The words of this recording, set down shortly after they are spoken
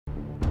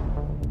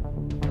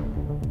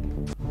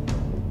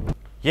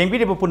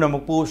Yengbiriba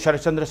Punamukpu,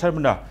 Sharatchandra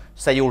Sharma,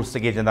 Sayul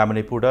Sege Agenda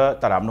Manipur,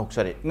 Taram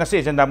Noksari. Ngasi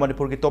Agenda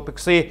Manipur ki topic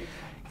say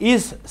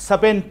is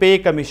 7 pay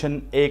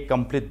commission a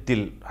complete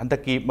deal.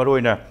 Hantaki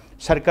Maroina,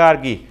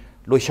 Sarkar gi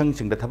Loishang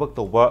Sing the Tabak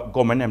Toba,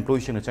 government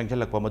employees in the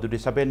Changelak Pamadu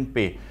 7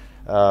 pay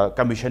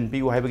commission P.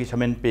 Havagi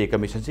 7 pay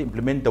commission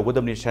implement the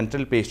Wadamni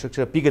central pay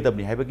structure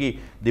Pigadabni Havagi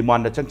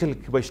demand the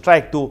Chanchel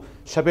strike to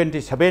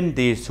 77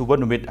 days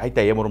Subanumit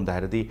Itayamarum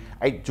Dahadi,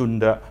 I June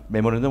the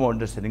memorandum of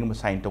understanding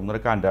signed on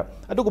Nakanda.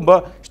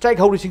 Adukumba strike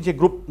how reaching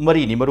group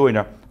Marini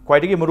Maroina.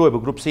 Quite a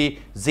Maroiba group C,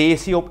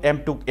 JAC of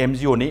M to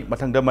MZO ni,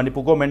 Matanga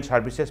Manipur Government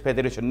Services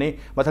Federation ni,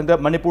 Matanga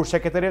Manipur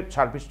Secretariat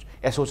Service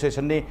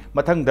Association ni,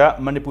 Matanga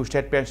Manipur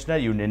State Pensioner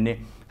Union ni.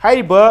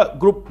 Haiba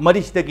group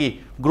Maristagi,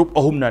 group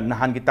Ohumna,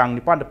 Nahangitang,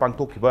 Nipan the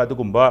Pangtokiba, the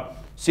Gumba,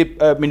 Chief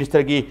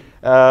Minister Gi,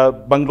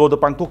 Banglo the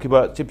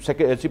Pangtokiba,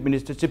 Chief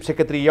Minister, Chief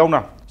Secretary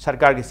Yauna,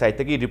 Sarkar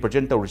Saitagi,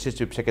 representative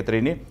Chief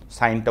Secretary ni,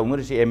 signed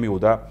Taunari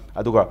MUda,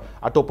 Aduga,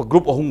 Atopa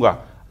group Ohunga.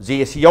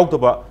 JAC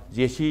Yautaba,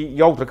 JAC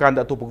Yautrakan,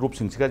 the top group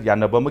Sinska,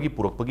 Yanabamagi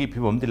Purokagi,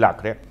 Pibum de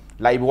Lacre,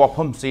 Laibu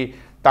Wapum say,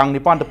 Tang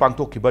Nipan the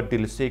Pangtokiba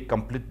deal say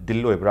complete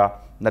Dilloebra,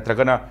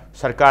 Natragana,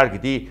 Sarkar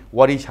Gidi,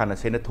 Warish Hana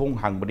Senatong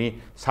Hangbani,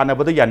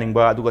 Sanabada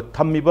Yaningba, Duga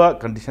Tamiba,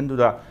 condition to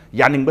the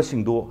Yaningba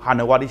Singdu,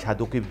 Hana Warish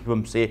Hadoki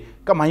Pibum say,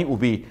 Kamai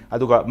Ubi,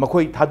 Aduga,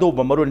 Makoi Tado,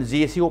 Mamarun,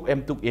 JAC of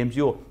M to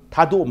MZO,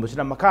 Tado,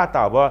 Musina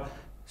Makata.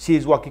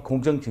 Sizwaki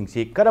Kongjang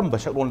Chingsi, Karam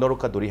Basak on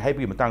Loroka Dori,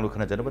 Happy Matang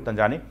Kanajana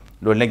Tanjani,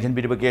 Lord Langton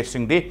Bidiba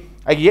guesting day.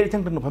 I get it to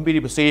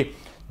Pambiri say,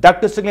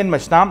 Dr. Chinglen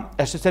Maisnam,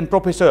 Assistant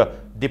Professor,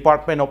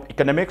 Department of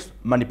Economics,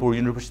 Manipur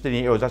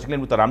University, or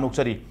Chinglen Mutaram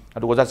Nuksari,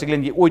 and was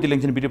Chinglen Oid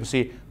Langton Bidiba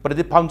say,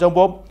 Pradip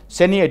Phanjaoubam,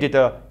 Senior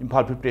Editor,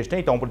 Imphal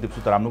Preparation, Tom Pradip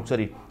Sutaram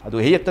Nuksari, and to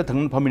hear the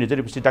Pamini,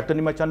 Dr.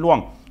 Nimaichand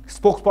Luwang,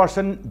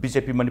 Spokesperson,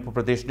 BJP Manipur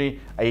Pradesh,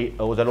 I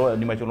was a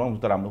Nimaichand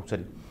Sutaram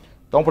Nuksari.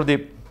 Tom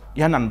Pradip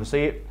Yanan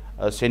say,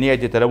 Senior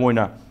Editor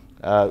Moina,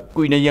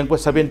 Queen Yang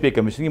 7 pay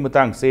commission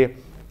Matang say,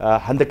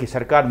 Handaki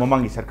Sarkar,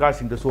 Mamangi Sarkar,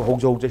 sing the so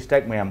Hojo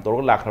strike, Mayam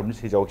Toro Lakram,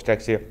 his strike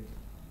say.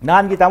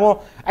 Nan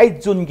Gitamo, I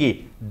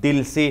Jungi,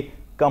 Dil say,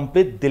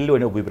 complete Dillo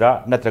in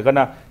Ubibra,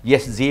 Natragana,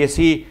 yes,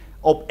 JAC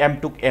of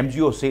M to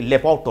MGO say,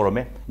 left out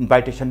Torome,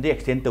 invitation the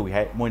extent we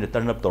had, Moina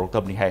turn up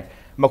Tortabni High.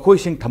 Makoi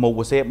sing Tamo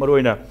was say,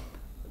 Maroina,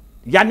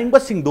 Yaning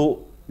Basing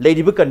do.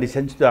 Lady book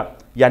conditions the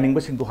Yaning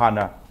Basing to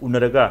Hana,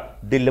 Unaraga,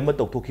 Dilemma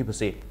to keep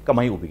say,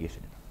 Kamai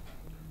obligation.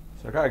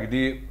 Sarkar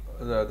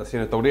the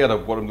Senator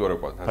of Bottom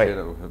Dorapot,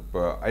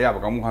 I have a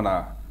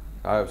Kamuhana,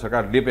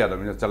 Sarkar Lipia, the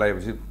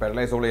Chalai,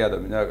 Paralyzed Olea,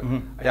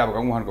 I have a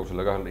Kamuhan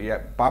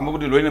Kosulaga, Pamu,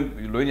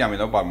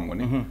 Luinam,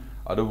 Pamoni,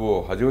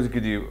 Adobo,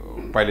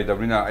 Hajosiki, Pilot of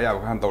Rina, I have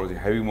Hantor,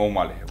 heavy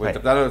Momali,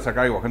 with the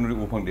Sakari or Henry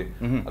Upundi,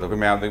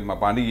 the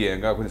Mapandi,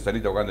 and Gaku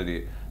studied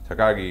the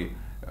Sakagi,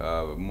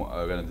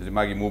 the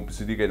Magi Move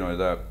City,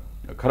 the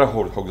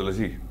Karahol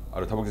Hogdalasi,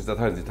 or Tabak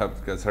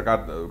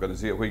Sarkar, can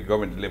see a quick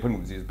government,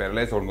 Lepun,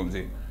 Paralyzed or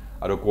Gumzi.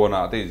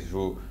 Arokona,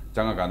 who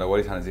Changakanda, what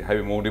is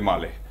heavy Mondi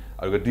Male.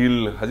 I got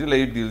deal, has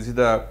it deals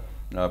the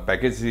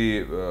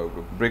package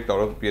break out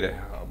of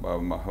Pierre,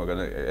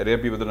 area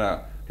people than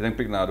a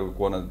pick now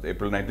to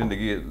April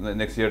 19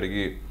 next year.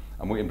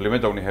 We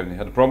implement only having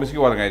had promise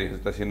you are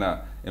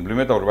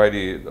implement or by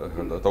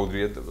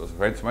the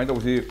French might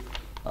also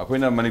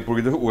when a Manipur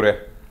Ure.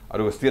 I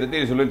was still a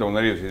day to learn on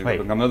the news.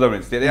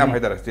 Another state, I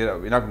had a state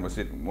of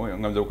Inakum, more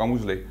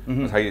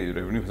Kamusle, high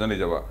revenue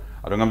percentage.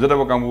 I don't know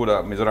about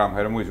Kamuda, Mizoram,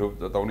 Haramu,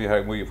 that only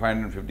have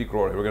 550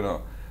 crore, we're going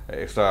to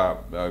extra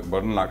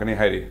burden like any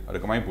Harry, I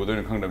recommend put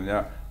in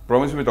Kingdom.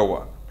 Promise me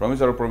over.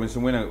 Promise or promise to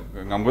win a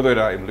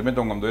Gamboda, implement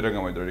on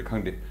Gamboda, the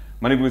Kandi.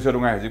 Manipur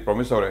has a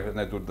promise or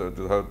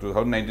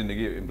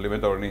 2019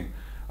 implement or any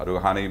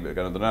Aruhani,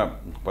 Canada,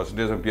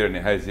 percentage of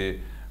Pyrenees has a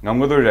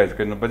Gamboda,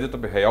 can budget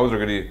of a house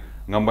already,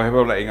 Gamba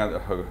like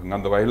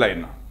Gandawai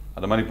line.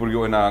 The Manipur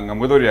and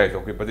Gamodoria,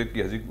 okay, but it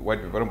has white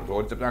paper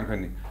or Japan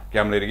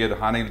can get the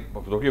honey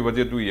of Tokyo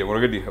budget 2 years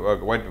already,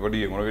 white paper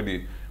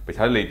already, but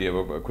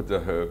highlighted could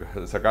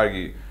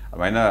Sakagi,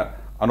 Amina,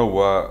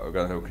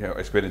 Anova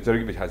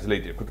expenditure which has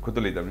later could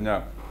later.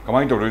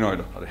 Coming to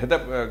Reno, head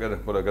up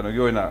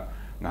Ganoina,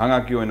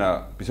 Hangakio,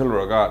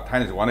 Pisolaga,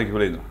 tiny one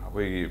equivalent,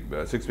 we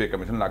 6 pay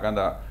commission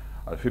Lakanda,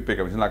 5 pay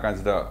commission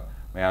Lakanda,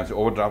 may answer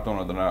overdraft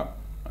on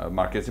the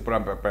market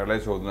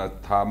paralyzed or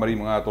Tamari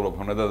Mangatolo of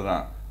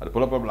another. The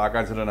pull up of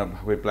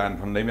Lakan, we plan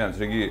from Name and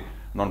Sigi,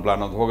 non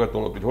plan of Hoga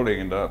Tolo Pitoli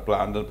in the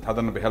plan, the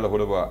Tatan Behella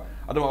Hodova.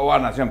 I don't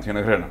want to something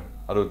in a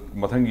I don't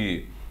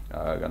Matangi,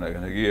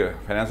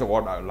 financial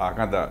water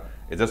Lakanda,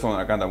 it's just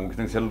on Akanda, we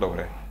can settle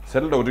over.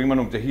 Settled over Dream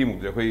of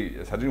Jahim, the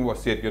way Sadin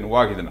was said in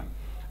Wagidana.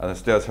 And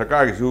still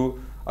Sakari, who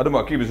I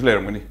don't keep his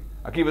layer money.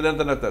 I keep it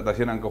that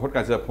Sinan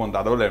Hokas upon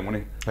that other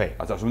money.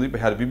 As somebody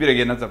had to be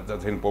again,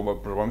 that's in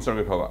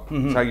promissory power.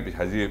 Sagi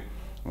has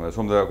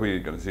some of the we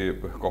can see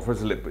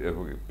coffers hang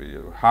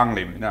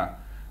limina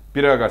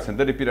Piraga,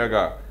 Sentari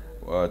Piraga,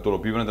 Tolo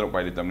Pivan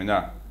by the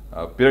Tamina,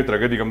 Pirak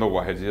Tragedy come to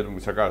Wahazir,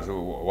 Musaka,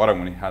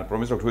 Waramuni had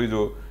promised of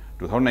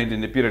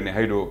 2019 the Pirani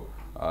Haido,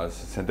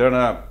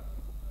 Centerna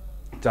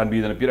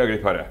Chanbi and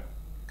Piragri Para.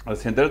 A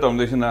center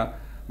foundation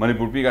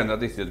Manipur pi kan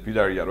ati state pi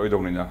dar ya roi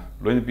dong na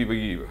loin pi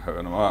bagi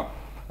na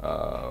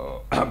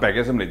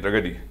package am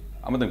letragadi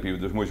amatang pi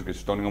dus moi su ke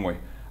stone ngamoi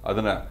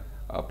adana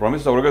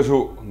promise tawraga su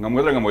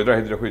ngamgadra ngamoidra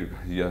hidra khoi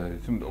ya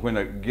sum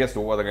khoina guest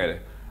wa da gaire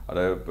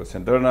ada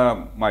center na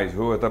mai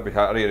su ta pi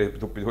ha re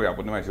tu pi hoya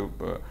pun mai su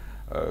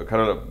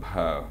khara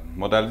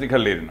modality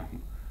khal le na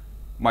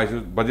mai su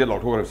budget law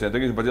thok center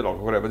ki budget law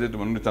thok budget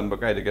mun chan ba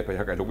kai de ke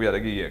pa kai thok ya da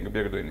gi ye ngi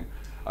pe ka do ni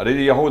ada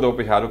ya ho do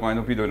pi ha do kai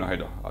no pi do na hai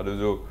do ada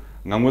jo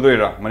ngamudoi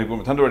Manipur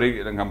thandro re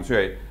ngam su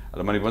ai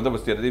ala Manipur da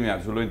state di me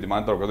su lo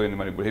demand tor ka do ni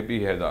Manipur happy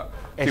he da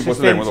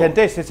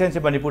center center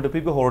Manipur the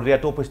people hold their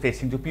top state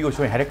sing to pi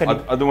so hai kan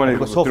adu mani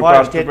so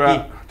far state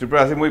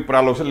Tripura se moi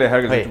pra lo se le ha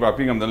ga Tripura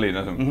pi ngam dan le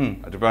na sum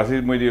Tripura se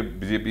moi de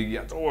BJP gi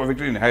to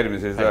victory ni hai me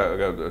se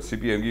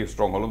CPM gi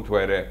strong holum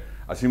thwai re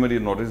asimari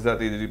notice that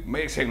they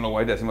make sing lo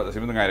wai da asimari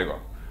asimari ngai re ko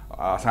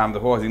Assam the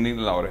ho jing ni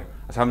la re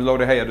Assam lo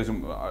re hai adu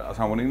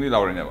Assam ni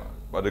la re ne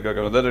ba da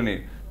ka da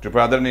ni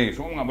Tripura da ni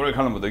so ngam ro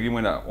khan ba da gi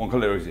moi na on khal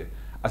le ro se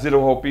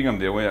asilo ho pi ngam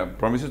de moi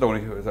promises to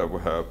ni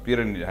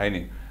piran ni hai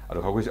ni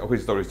adu khoi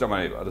story sta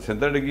mai adu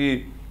center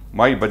gi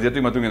mai budget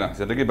tu matung ina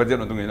center gi budget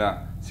matung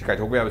ina sikai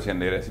thok ya ba sen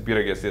le re si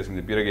pirage se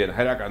sim pirage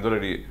hai ra kan do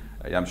ri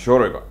yam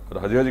sure ba adu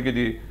haji gi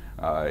di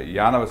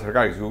yana ba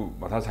sarkar gi su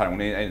matha sarang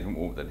ne ai sum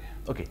o da ni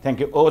okay thank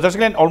you just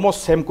again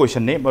almost same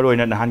question ne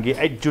maroina nahan gi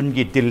 8 June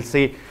gi dil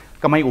se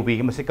kamai ubi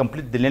gi mase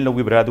complete dilen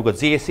logi bra du ga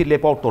JSC le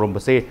pau torom ba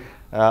se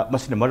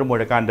masine mar mo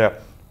kan da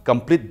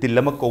complete dil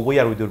lama ko wa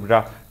yaru dur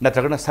bra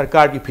natragana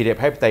sarkar gi phire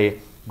phai tai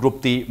group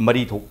ti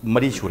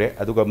mari shure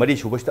aduga mari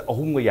subasta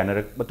ahum ga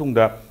yana matung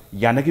da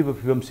yana gi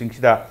phibam sing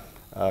sida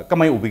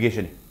kamai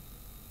obligation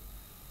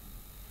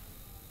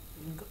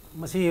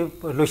masi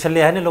loisal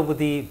le hane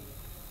lobudi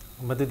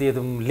madudi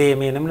adum le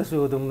me namna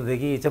su adum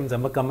degi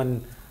chamjam kaman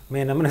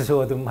me namna su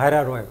adum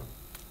haira roi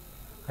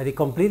adi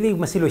completely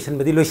masi loisan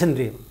badi loisan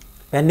re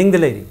pending the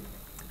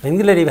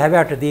lady have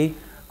after the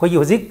ko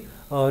yojik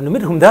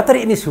numit humda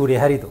tare ni sure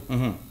hari do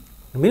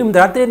numit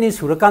humda tare ni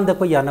sura kan da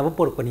ko yana ba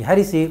por ko ni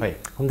hari si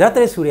humda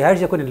tare sure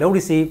hari ko ni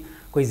lawri si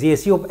ko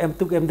JSC of M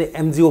to M the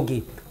MGO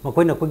gi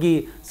makoi na ko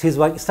gi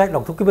sizwa start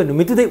lok thuk ba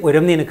numit de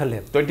oiram ne na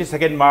khalle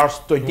 22nd March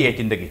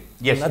 2018 dagi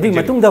yes adi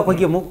matung da ko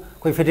gi mu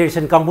ko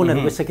federation kangbu na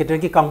ko secretary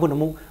gi kangbu na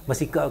mu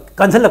masi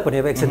cancel lak ko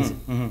ne action si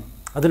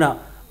aduna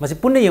masi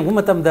punna yeng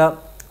matam da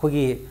ko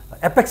gi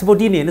apex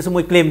body ne na so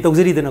moi claim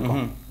tawjari da na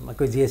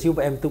ko JSC of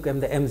M to M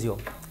the MGO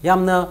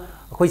yamna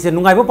ko se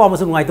nungai ba paw ma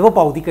so nungai da ba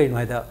paw di kai no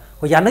da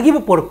ko yanagi ba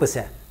pork pa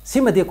se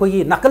simade ko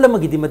gi nakal ma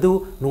gi di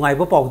madu nungai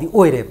ba paw di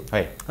oire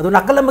adu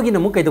nakal ma gi na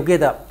mu kai do ge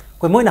da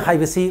ko moi na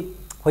haiba si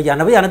ko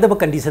yana da ba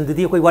condition du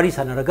di ko wari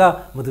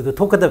sanaraga madu do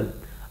thokadam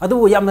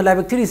adu yamna la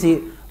victory si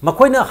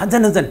makoi na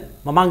hanjan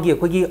mamangi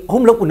ko gi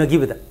homlok unagi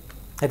ba da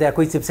ada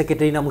ko chief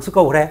secretary na mu su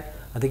ko hore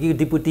adagi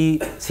deputy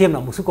CM na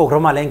mu su ko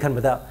rama leng khan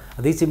ba da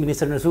adai chief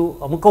minister na su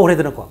mu ko hore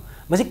da na ko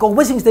masi ko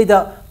ba sing stai da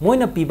moi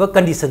na piba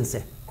condition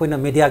se ko na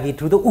media gi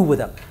through da u ba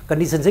da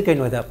condition se kai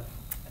no da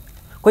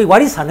koi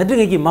wari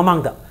sanadri gi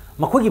mamang da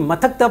makoi gi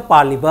mathak ta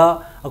paliba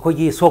akoi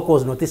gi so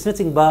cause notice na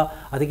chingba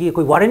adagi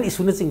koi warrant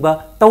issue na chingba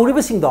tawri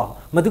ba sing da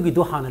madu gi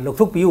do hana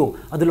lokthok piu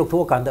adu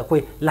lokthok kan da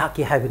koi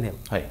laki haibne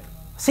hai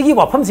sigi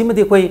wafam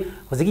simadi koi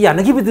hojigi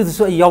yanagi bi du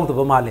so yaw do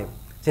ba male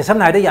se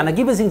samna ida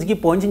yanagi bi sing gi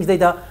point sing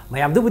da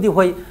mayam du budi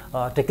hoi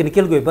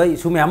technical goi ba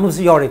su mayam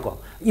su yore ko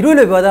iroi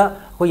le ba da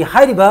koi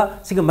hairi ba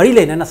sing mari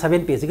le na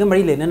 7 page sing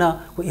mari le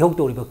na koi hok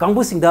tori ba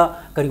kangbu sing da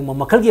kari ma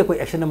makhal gi koi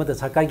action ma da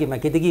sarkar gi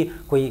market gi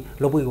koi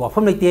lobu gi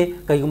wafam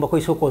leite kari ma koi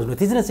so cause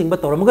notice na sing ba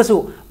toram ga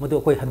su madu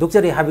koi handuk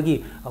jare ha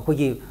gi koi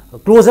gi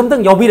close am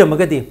dang yawi ram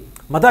ga di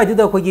mada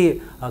ida koi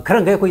gi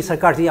kharang ga koi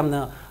sarkar ji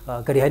yamna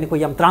kari hani koi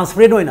yam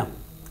transparent hoina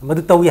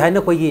madu tawi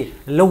haina koi gi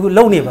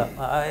low ne ba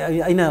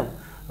aina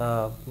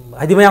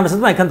hadi mayam sa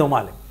mai khan do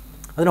male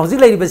aduna hojik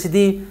lai basi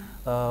di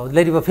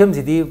film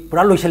si di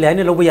pura loisal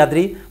haina lobu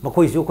yadri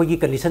makoi jo koi gi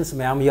conditions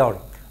mayam yaw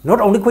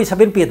not only koi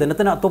 7 pe da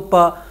natana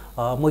topa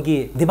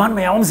mogi demand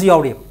mayam si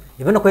yaw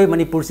even koi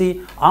Manipur si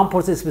armed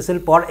forces special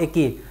power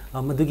eki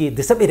madugi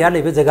disap area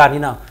lebe jaga ni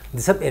na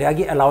disap area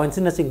gi allowance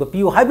na singba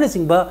piu hybrid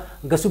singba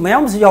gasu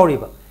mayam si yaw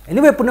ba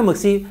anyway punna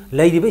maksi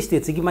lai di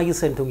state gi magi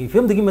senthong gi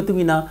film digi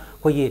matungina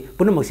koi gi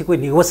punna maksi koi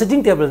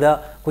negotiating table da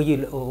koi gi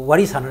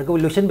wari sanar ko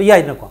solution ba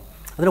yai na ko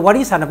adra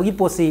wari sanar bagi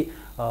posi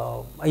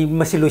ai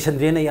masi solution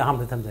re na aham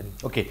thamjani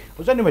okay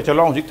ojani ma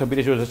chalong jik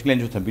thambire so Chinglen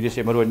ju thambire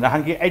se maro na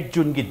hangi 8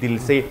 June gi dil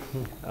se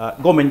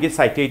government gi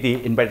site di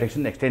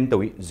invitation extend to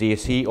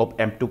JSC of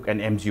M2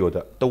 and MGO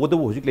da to wodu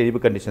hujik le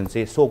condition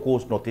se so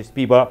cause notice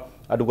piba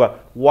aduga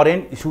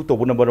warrant issue to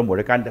buna baro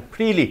more kan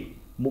freely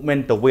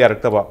movement to we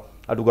arakta ba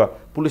aduga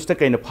police ta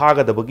kaina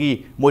phaga da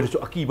bagi moi su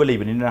akiba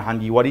leibani na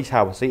hangi wari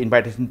sa se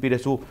invitation pira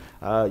su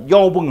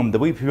yawbungam da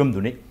bagi phibam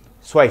du ne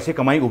swai se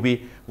kamai ubi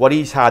wari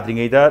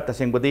sadringai da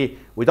taseng badi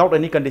without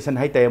any condition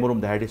hai tay morum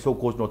da so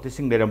cause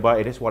noticing leramba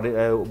arrest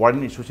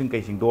warrant issue sing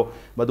kai sing do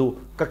madu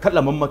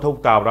kakhatlamam mathau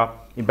tabra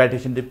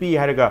invitation de pi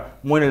haraga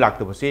moina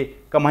lakta base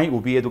kamai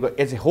ubi aduga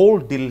as a whole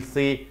deal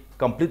se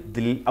complete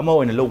deal ama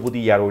oina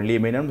lobudi yaro le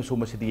menan musu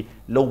masidi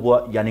lowa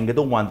yaninga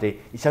do mandre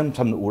isam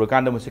sam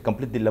urakanda masi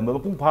complete deal ama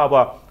pung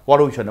phaba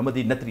corruption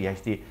amadi natri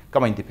hasti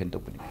kamai defend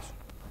to puni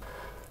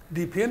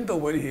defend to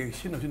wari he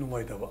sin sin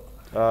mai ta ba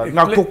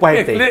ngak tok pai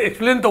te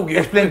explain to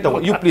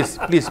you please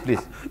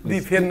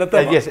defend na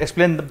ta yes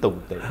explain them to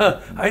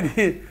ai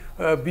di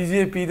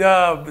BJP da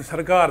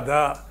sarkar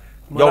da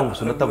yaw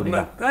suna ta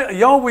buni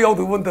yaw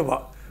du bon ta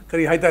ba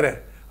kari hai tare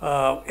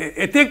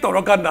attack to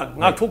rakan da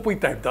ngak thok pai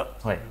type da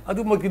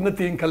adu mak din na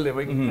tin khal le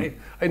bai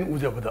ai nu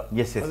ja bada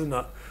yes adu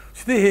na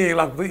sidi he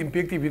lak the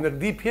impact bi na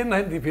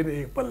defend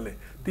ek palle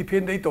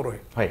defend dai to roi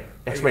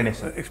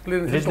explanation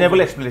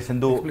reasonable explanation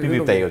do pibi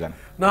tai yogan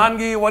nan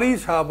gi wari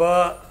saba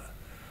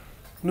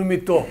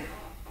numito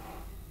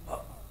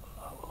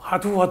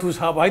hatu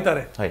saba hai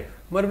tare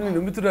maram ni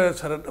numito da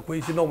sarat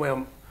koi si no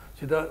mayam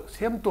sida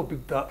same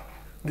topic da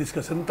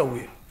discussion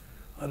tawi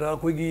ada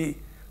koi gi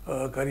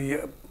kari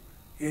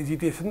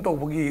agitation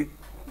tawbagi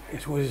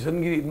association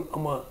gi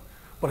ama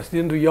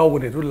president ru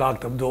yawgane ru lak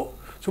tabdo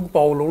sum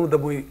paulo da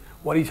boy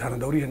wari chana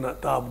dawri na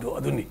tabdo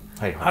aduni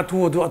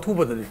athu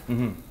badani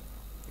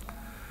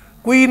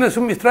kuina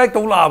sum strike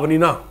tawla abani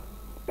na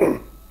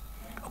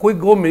koi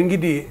government gi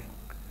di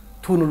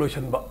thunu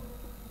lotion ba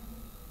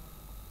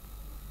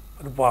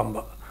adu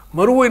pamba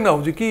maroi na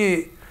hujiki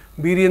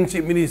Birian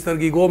chief minister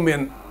gi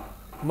government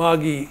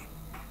magi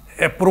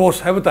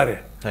approach habitare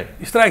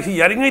strike si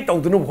yaringai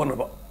tawdunu bhona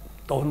ba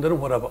तौहंदर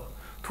होराबा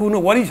थुना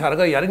वारी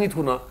सारगा यारिंगी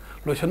थुना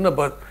lotion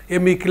बा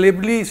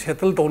amicably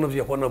settle तौन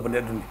जे होना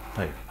बने दुनी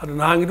अदु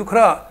नांगी दु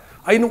खरा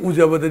आइनु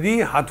उजबददी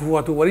हाथु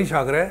वारी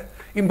सागरे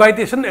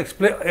invitation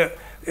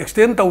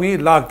extend तौई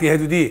लागती है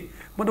दुदी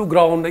मदु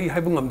ग्राउंड दई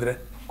हाइबु ngमद्रे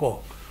को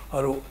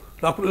अरु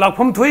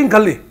लाफम थोइन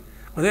खल्ली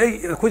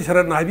मदे खोइ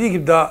सरत नाबी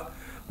गिदा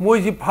मोइ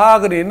जि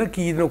फागरे न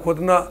कीनो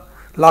खोतना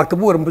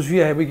लागतबु रमबसु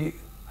है बगी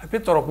हाइपे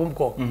तोरपम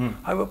को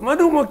हाइबु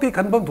मदु मक्ति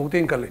खनबम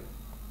थोतेन खल्ली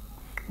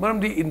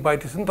मरमदी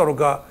invitation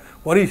तौरगा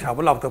वरी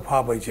साबा लापता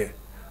फा बाइचे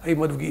आई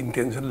मधुगी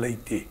intention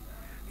लेते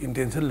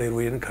intention ले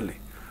रोयन खले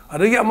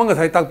अदगी अमंग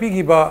साइ ताकपी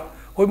गिबा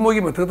होय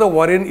मोगी मथकता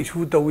वारेन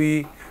इशू तवी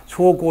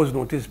शो कोज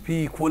नोटिस पी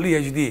खोली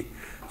हजदी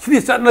सिदि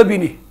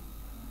चटनबीनी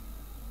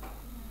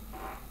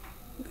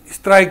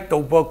स्ट्राइक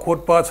तौबा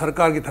खोटपा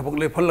सरकार की थबक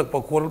ले फलकपा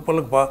खोल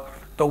पलकपा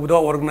तौदा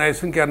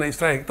ऑर्गेनाइजेशन क्या ना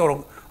स्ट्राइक तौर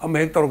अम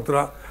हेक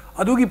तौरतरा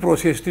अदुगी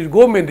प्रोसेस ति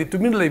गवर्नमेंट दि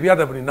तुमिन लेबिया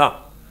दबनी ना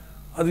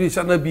अदुगी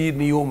चटनबी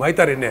नियम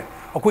हाइतारेने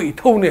अखोई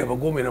इथौने बा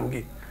गवर्नमेंट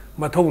अमगी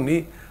मथौनी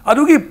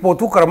अदुगी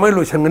पोतु करमै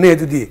लोसंगने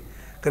अदुदी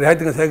करे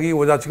हाइत ngसागी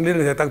ओजा चिंगले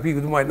ले ताकपी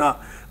गुदुमाइना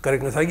करे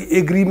ngसागी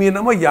एग्रीमेंट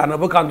अमा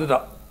यानबा कांदुदा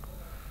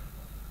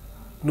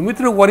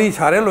नुमित्र वरी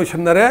सारे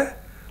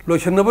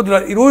लोसनबदुला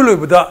इरोय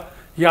लोयबदा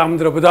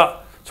यामद्रबदा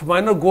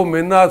सुमाइना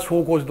गवर्नमेंट ना सो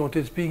कोज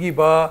नोटिस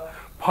पीगीबा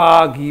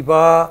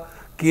फागीबा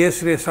केस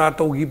रेसा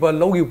तौगीबा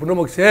लौगी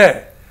पुनमकसे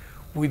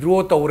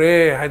विड्रॉ तौरे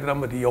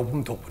हाइद्रामदी यौबुम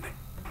थोपने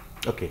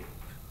ओके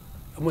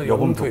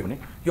यौबुम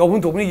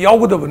थोपने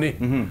यावगदबने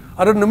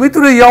अरे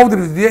नमितुरे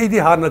यावद्रदि इदि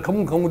हाना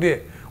खमुदे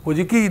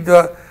होजिकी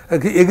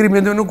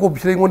एग्रीमेंट नो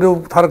कोपिसरे ngondo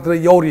थारकतरा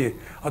यावरि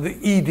अदु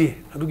इदि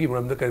अदुगी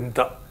मरमदा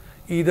करिमता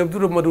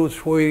इदबदुर मदु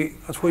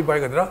सोय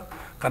बायगदरा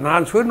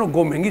कनान सोय नो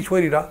गवर्नमेंट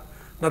सोयरिरा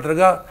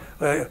नत्रगा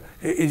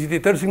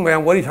एजिटेटर सिंग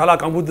मयाम वरी साला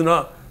कांबुदना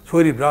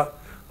सोयरिब्रा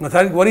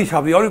ngसारि वरी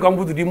साब यावरि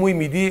कांबुदि मोय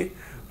मिदि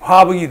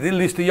फाबगी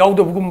लिस्ट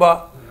यावदबगुम्बा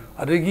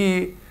अदगी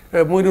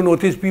मोयनो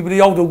नोटिस पीबरि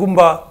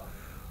यावदबगुम्बा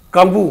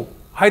कांबु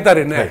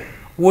हाइतारेने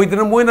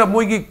वोइदना मोयना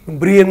मोयगी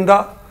ब्रेनदा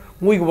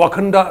मोयगी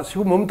वाखंदा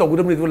सिगुमम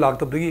तौगदमनि दु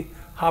लागतबदगी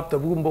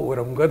हापतबगुम्बा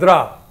ओरमगदरा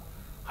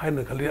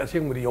हाइना खलि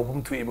असेंगमरि यावबम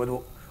थुइ मदु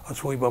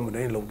असोइबा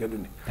मनै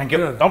लौगदुनि thank you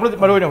तमप्र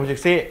मरोइना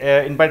हुजिकसे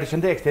invitation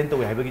they extend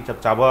तौइ हाइबगी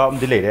चपचाबा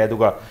अमदि लेरे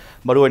अदुगा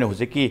मरोइना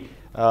हुजिकी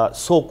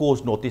सो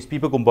कोज नोटिस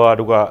पीबगुम्बा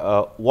अदुगा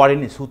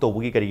वारेंट इशू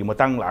तौबगी करिगी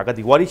मतंग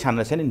लागदी वारी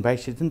सानसेन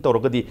इनविटेशन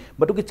तौरगदी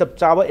मदुगी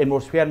चपचाबा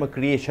एटमॉस्फेयर म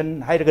क्रिएशन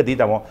हाइरगदी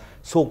तमो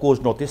सो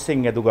कोज नोटिस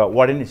सिंग अदुगा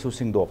वारेंट इशू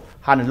सिंग दो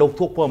हाना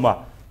लौथोकपा मा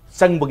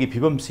संगबगी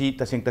फिबम सी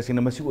तसेंग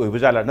मसी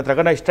ओइबजाला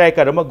नत्रगना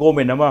स्ट्राइकर अमा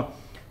गवर्नमेंट अमा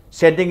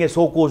सेंडिंग ए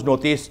सो कोज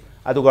नोटिस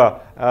अदुगा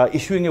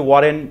इशूइंग ए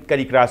वारेंट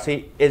करी क्रासे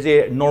एज ए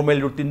नॉर्मल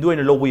रूटीन दोइन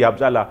लोबु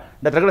याबजाला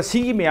नत्रगना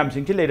सिगी मयाम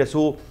सिंगि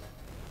लेरसु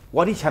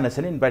वारी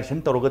सानसेन इनविटेशन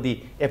तौरगदी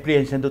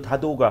एप्रिहेंशन दु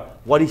थादोगा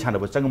वारी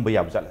सानब चंगम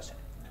याबजाला से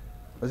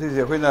ꯑꯁꯤꯁꯦ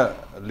ꯑꯩꯈꯣꯏꯅ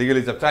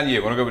ꯂꯤꯒꯦꯂꯤ ꯆꯞ ꯆꯥꯅ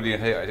ꯌꯦꯡꯉꯨꯔꯒꯕꯨꯗꯤ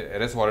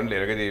ꯑꯦꯔꯦꯁ ꯋꯥꯔꯟ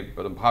ꯂꯩꯔꯒꯗꯤ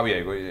ꯑꯗꯨꯝ ꯐꯥꯕ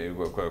ꯌꯥꯏ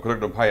ꯑꯩꯈꯣꯏ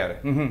ꯈꯨꯗꯛꯇ ꯐꯥ ꯌꯥꯔꯦ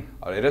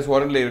ꯑꯗꯣ ꯑꯦꯔꯦꯁ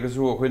ꯋꯥꯔꯟ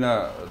ꯂꯩꯔꯒꯁꯨ ꯑꯩꯈꯣꯏꯅ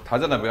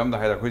ꯊꯥꯖꯅꯕ ꯌꯥꯝꯅ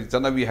ꯍꯥꯏꯇꯥꯔꯦ ꯑꯩꯈꯣꯏ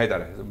ꯆꯠꯅꯕꯤ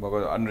ꯍꯥꯏꯇꯥꯔꯦ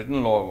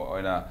ꯑꯟꯔꯤꯇꯟ ꯂꯣ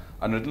ꯑꯣꯏꯅ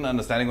ꯑꯟꯔꯤꯇꯟ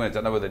ꯑꯟꯗꯔꯁꯇꯦꯟꯗꯤꯡ ꯑꯣꯏꯅ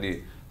ꯆꯠꯅꯕꯗꯗꯤ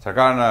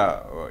ꯁꯔꯀꯥꯔꯅ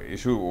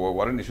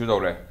ꯋꯥꯔꯟ ꯏꯁꯨ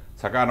ꯇꯧꯔꯦ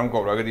ꯁꯔꯀꯥꯔꯅ ꯑꯃꯨꯛ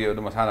ꯀꯧꯔꯒꯗꯤ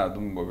ꯑꯗꯨꯝ ꯃꯁꯥꯅ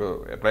ꯑꯗꯨꯝ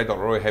ꯑꯦꯄ꯭ꯂꯥꯏ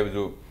ꯇꯧꯔꯔꯣꯏ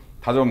ꯍꯥꯏꯕꯁꯨ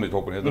ꯊꯥꯖꯕꯝꯗꯤ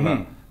ꯊꯣꯛꯄꯅꯤ ꯑꯗꯨꯅ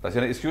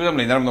ꯇꯁꯦꯡꯅ ꯑꯦꯛꯁꯀ꯭ꯌꯨꯖ ꯑꯃ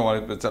ꯂꯩꯅꯔꯝꯗꯧ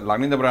ꯃꯥꯜꯂꯤ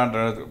ꯂꯥꯛꯅꯤꯡꯗꯕ꯭ꯔꯥ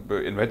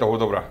ꯅꯠꯇ꯭ꯔꯒ ꯏꯟꯚꯥꯏꯠ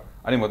ꯇꯧꯍꯧꯗꯕ꯭ꯔꯥ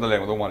ꯑꯅꯤꯃꯛꯇ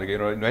ꯂꯩꯔꯝꯒꯗꯧ ꯃꯥꯜꯂꯤ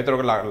ꯀꯩꯅꯣ ꯏꯟꯚꯥꯏꯠ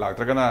ꯇꯧꯔꯒ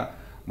ꯂꯥꯛꯇ꯭ꯔꯒꯅ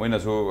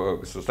मोइनसु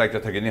स्ट्राइक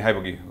चथगेनी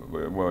हाइबगी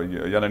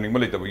याननिंग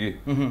लेतबगी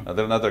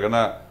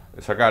नत्रगना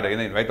सरकार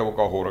देना इनवाइट तब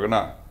का होरगना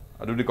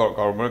अदुदि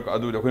गवर्नमेंट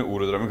अदुदि अखोइ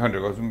उरद्रम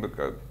खंड्रग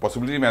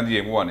पॉसिबिलिटी मैम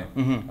येंगु वाने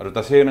अदु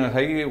तसेना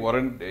हाइगी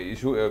वारंट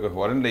इशू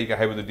वारंट लेका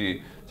हाइबदुदि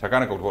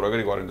सरकारना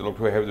कौथोरगदि वारंट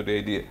लोथो हाइबदुदि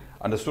इदि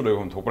अंडरस्टूड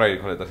होम थोप्राइ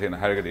खले तसेना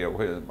हाइरगदि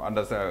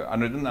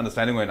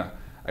अंडरस्टैंडिंग होइना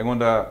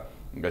ꯑꯩꯉꯣꯟꯗ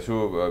ꯀꯩꯁꯨ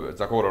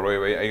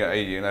ꯆꯥꯛꯀꯧꯔꯔꯣꯏ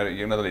ꯑꯩ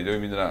ꯌꯦꯡꯅꯗ ꯂꯩꯗꯣꯏ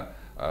ꯃꯤꯗꯨꯅ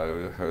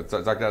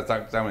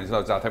ꯆꯥꯃꯤꯟꯅꯁꯤ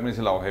ꯂꯥꯛꯑꯣ ꯆꯥ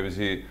ꯊꯛꯃꯤꯟꯅꯁꯤ ꯂꯥꯛꯑꯣ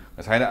ꯍꯥꯏꯕꯁꯤ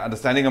ꯉꯁꯥꯏꯅ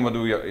ꯑꯟꯗꯔꯁꯇꯦꯟꯗꯤꯡ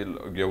ꯑꯃꯗꯨ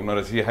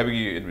ꯌꯧꯅꯔꯁꯤ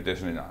ꯍꯥꯏꯕꯒꯤ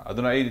ꯏꯟꯚꯤꯇꯦꯁꯟꯅꯤꯅ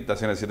ꯑꯗꯨꯅ ꯑꯩ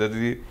ꯇꯁꯦꯡꯅ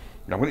ꯁꯤꯗꯗꯤ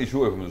ꯌꯥꯝ ꯀꯟꯅ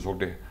ꯏꯁꯨ ꯑꯣꯏꯐꯝꯁꯨ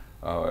ꯊꯣꯛꯇꯦ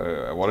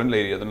ꯋꯥꯔꯟ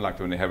ꯂꯩꯔꯤ ꯑꯗꯨꯅ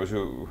ꯂꯥꯛꯇꯕꯅꯤ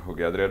ꯍꯥꯏꯕꯁꯨ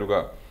ꯌꯥꯗ꯭ꯔꯦ ꯑꯗꯨꯒ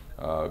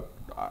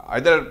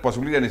either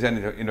possibility and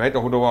invite to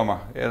Hodoma,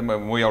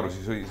 Moya,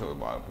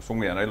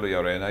 Sumi and I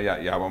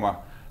Yabama,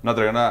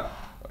 Nadrana,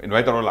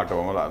 invite or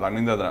Lactama,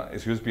 Laminda,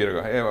 excuse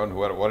Pierre, who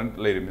weren't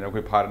lady,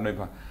 pardon,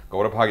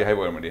 go to Pagi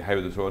Havermedy,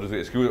 have the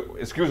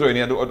excuse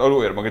any other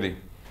Magadi.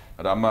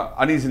 I'm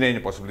uneasy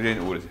name possibility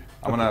in Uri.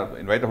 I'm going to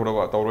invite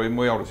Hodova, Toro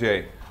Moya to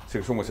say.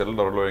 Six almost settled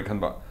or low in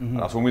Canba.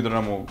 So we don't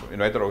know,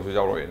 invite us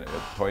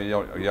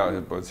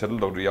to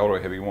settled out the hour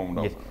heavy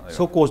moment.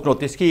 So, course,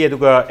 notice key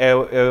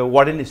educa,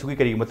 warden is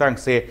weekly, Matang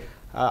say,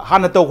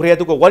 Hanato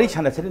Creatuka, what is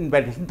Hana said in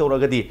Badison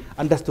Toragadi,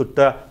 understood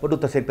what do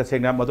the sector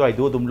saying, Mother, I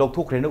do them look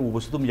to Crane, who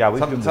was to Yavi.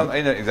 Some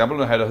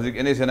example had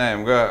any say, I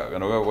am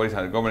going to what is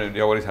government, the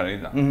Waris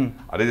Hanina.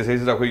 I did say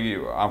that we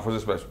armed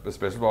forces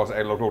special boss,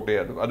 I look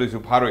there, others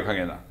who Parry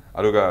Hangena.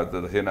 Aduga,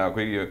 the Sena,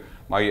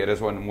 my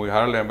arrest one, we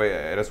hardly by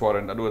arrest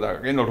warrant, I do that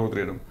again, not to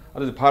treat them.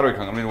 Others Parry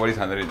Hang, I mean, what is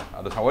Hanarina?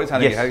 Others, what is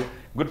Hanna?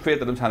 Good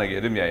faith, and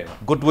Hanna,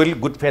 goodwill,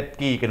 good faith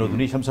key, can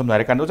do some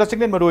American. Just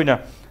again,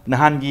 Marina,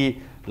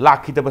 Nahangi,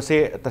 Laki the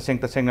Base,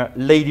 the singer,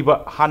 Lady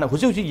Hana,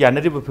 who's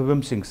Yanadi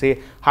Pivim Sing, say,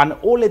 Han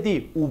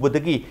already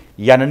Ubadagi,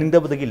 Yananinda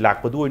Badagi,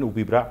 Lakpadu and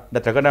Ubibra,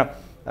 the Tagana.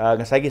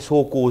 Ngasagi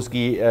so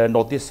koski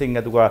noticing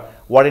aduga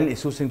warren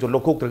issuing to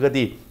lokok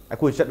tragadi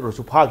aku chat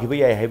rosupa gibe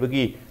ya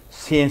hebagi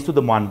sense to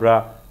the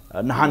manbra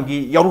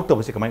nahangi yaruk ta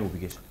base kamai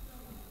ubigation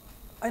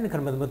aina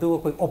kharmad matu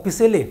koi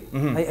officially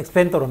I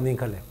explain torom ning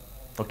khale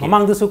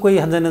mamang du su koi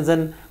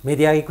hanjan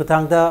media ki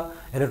kuthang da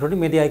electronic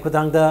media ki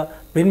kuthang da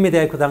print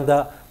media ki kuthang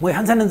da moi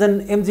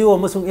hanjan MGO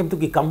amasung M2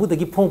 ki kambu da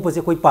ki phong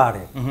pose koi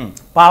pare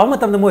pawa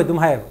matam da moi dum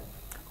hai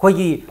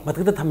Kogi,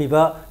 Mataka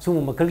Tamiba,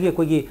 Sum Makalgi,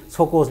 Kogi,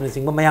 Sokos,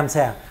 missing Mayam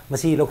Sa,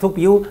 Masi,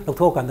 Loktopiu,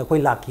 Loktok, and the Koi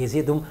Laki,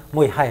 Zidum,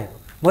 Moi High.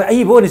 Moi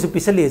Aibon is a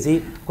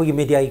Pisalazi, Kogi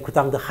Media,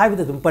 Kutang, the High with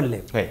the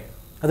Dumpale. I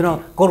don't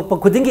know,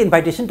 Korpakudingi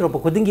invitation to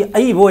Pakudingi,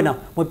 Aibona,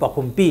 Moi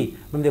Pakumpi,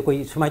 when the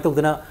Koi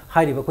Sumaitogana,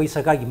 Haiba Koi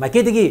Sakagi,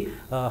 Maketigi,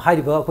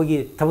 Haiba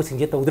Kogi, Tabusin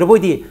Jet of the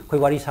Body,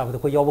 Koiwaris have the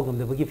Koyobam,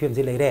 the Bogi Films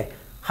Lere,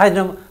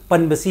 Hydram,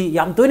 Panbasi,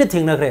 Yam to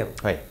anything like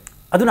that.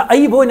 Aduna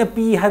aibo na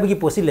pi habigi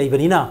posi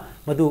leibanina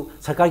madu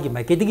sarkar gi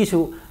marketing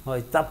su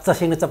chapcha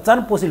sengna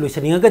chapchan posi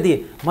loisaninga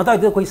gadi mata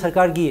de koi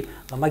sarkar gi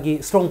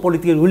magi strong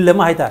political will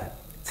lema haita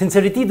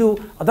sincerity du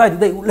adai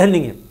de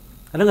learning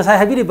adanga sai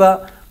habiri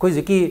ba koi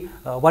jiki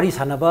wari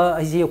sanaba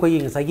aisi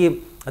koi ngai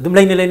gi adum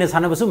leina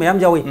sanaba su mayam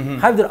jawi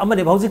habdir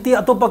amane bhaujikti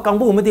atopa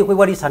kangbu umadi koi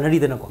wari sanari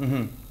dena ko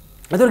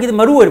madu gi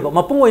maru oi ba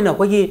mapung oina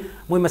koi gi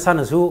moi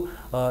masana su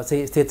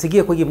se state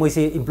sigi koi gi moi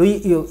se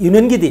employee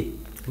union gi di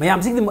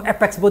Mayam sing the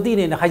apex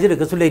body in a hydra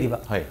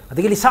gasuladiva. I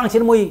think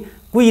sanction moi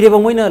queer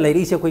moina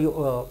ladies the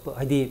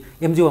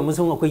MGO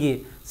Musung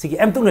Kogi, Siki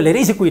Amtuna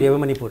ladies queer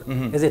Manipur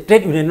as a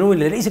trade union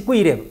ladies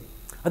queer.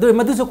 Ado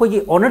Maduso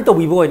Kogi honor to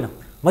Vivoina.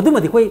 Maduma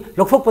the Koi,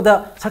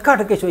 Lokfopada,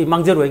 Sakata Kesho,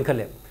 Mangero and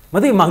Kale.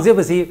 Madu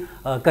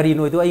Mangzebasi,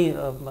 Carino,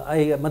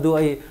 I Madu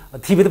I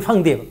Tibi the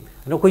Fang Dev.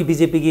 No Koi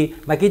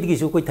BJP, Maketi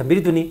Sukoi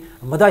Tamirituni,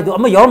 Madai do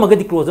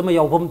Amayamagati close,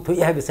 Amayam to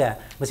have a say,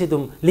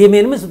 Masitum,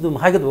 Lemenisum,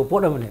 Hagado,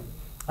 Portamone.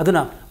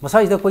 Aduna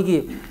masai da koi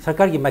gi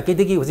sarkar gi market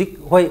gi hujik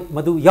hoi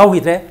madu yaw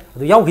hidre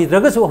adu yaw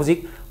hidraga su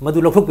hujik madu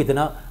lokhuk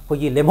bidana koi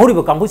gi lemhori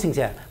ba kambu sing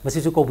se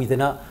masi su ko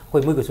bidana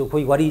koi moi su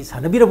koi wari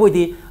sanabira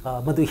boidi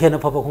madu hena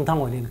phaba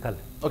khongthang onin kal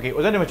okay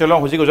ojani ma chalong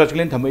hujik oja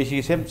chinglen thamai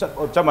si sem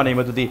chamani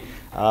madu di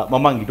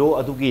mamang gi do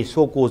adu gi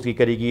so ko gi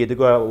kari gi adu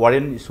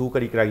warren su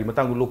kari kra gi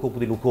matang lokhuk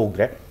pudi lokhok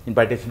dre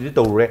invitation di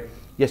tawre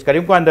yes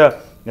karim kwanda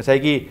ngasai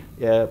gi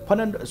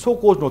phanan so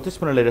ko notice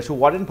phan le su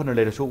warren phan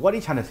le su wari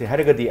chana se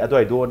haragadi adu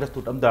ai do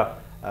understood amda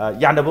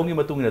Yanabongi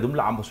Matung Dum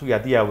Lam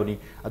Suyadia,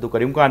 Adu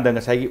Karim Kanda,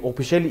 Nasai,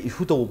 officially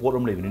Ishuto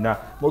Bottom Livina,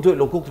 Moto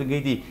Local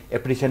Trigedi, a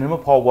prison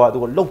of power, the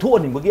Loto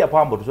and Mugia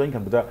Palm, so in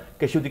Canada,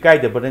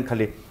 Kashudikai, the Badan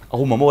Kali,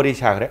 Ahumamori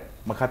Shagre,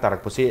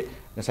 Makatarak Pose,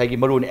 Nasai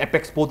Maroon,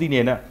 Apex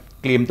Podinena,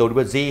 claimed to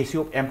the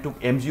ZSU M2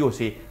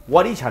 MGOC,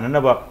 what is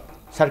Hanaba,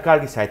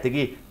 Sarkar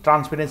Saitegi,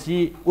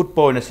 transparency,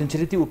 Utpoina,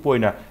 sincerity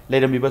Utpoina, let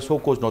them be so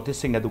close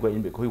noticing that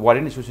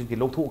Warren is using the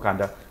Loto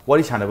Kanda,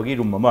 what is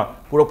Hanabagi Mama,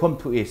 Puropum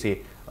to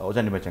AC, or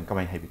Nimaichand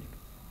coming heavy.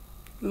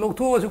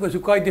 Lokto asu kasu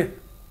kaide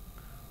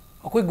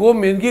akoi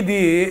government gi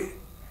di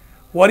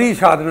wari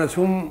sadana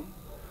sum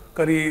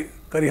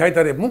kari hai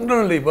tare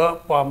mukna leba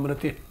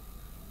pamnati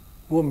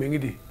government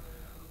gi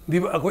di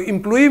akoi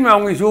employee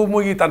maung isu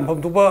mo gi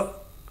tanpham tuba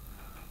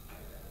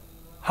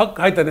hak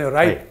hai tane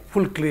right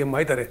full claim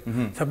hai tare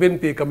 7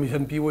 pay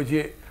commission pi wo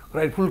je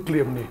right full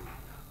claim ni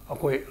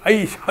akoi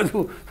ai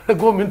sasu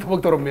government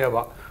thok torom me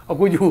ba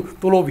akoi ju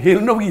tolob hel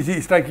no gi si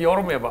strike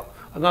yor me ba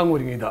angang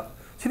ori ngi da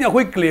sini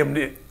akoi claim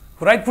ni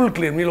rightful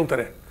claim ni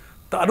lotare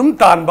ta adum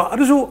tan ba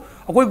adusu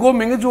akoi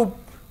government ju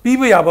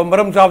piba ya ba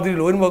maram jawdi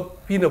loin ba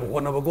pina ba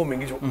hona ba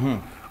government ju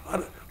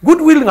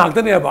goodwill ngak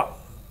tane ba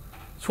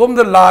som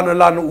da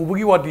lan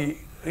ubugi wadi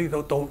ai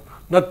to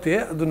natte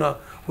aduna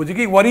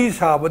हुजिकी वारी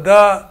साबदा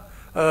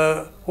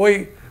होय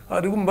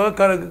अदुगुम्बा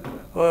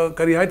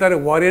करी हाय तारे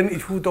Warren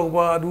issue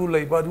तौबा अदु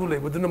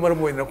लेबदुना मरम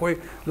होइना कोई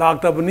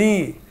लाक्तबनी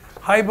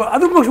हाइबा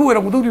अदुमक्सु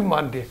ओइरमुदुदि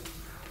मानदे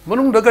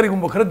मनुंग दा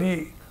करिगुम्बा खरदि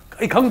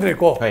आई खंगद्रे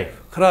को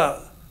खरा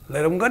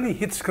लेरमगनी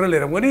हिट्स खरा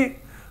लेरमगनी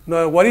न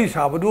वारी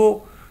साबदु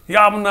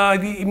यामना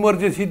दि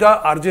इमरजेंसी दा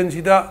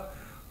अर्जेंसी दा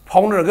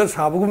फाउनरगा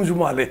साबगुमजु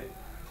माले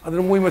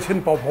अदुना मोय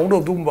मसेन पाव फाउनो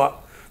दुम्बा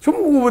सुम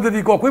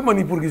उबददि को कोई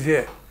मणिपुर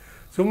गिसे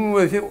सुम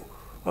से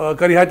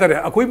करी हाय तारे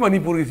अकोई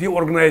मणिपुर गिसे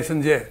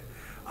ऑर्गेनाइजेशन जे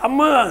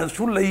अमा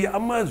सुलई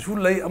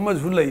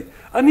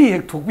अनि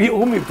हेक थोपी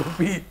ओम हेक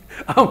थोपी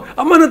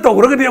अमन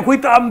तौरगदि अखोई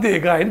तामदे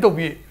गाइन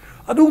तोपी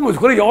अदुगुम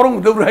खरे यावरम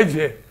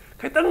दब्राइजे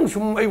खैतंग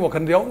सुम आई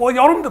वखन दे ओ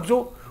यावरम दबसो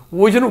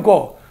वोइजनु को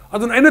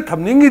अदुन आइना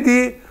थमनिंगिदि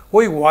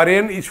होय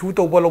वारेन इशू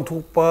तौबा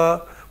लौथोपा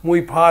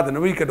मोय फादन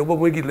बै कदोबा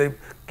मोयगी ले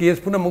केस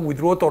पुना मग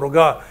विथड्रॉ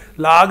तौरगा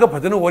लागा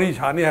फजन वरी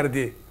साने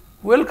हरदि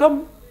वेलकम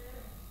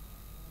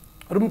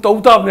अदुम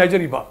तौताब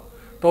नाइजरिबा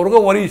तौरगा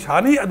वरी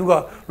सानी अदुगा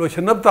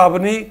लोइसनब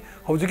ताबनी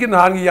हौजिकी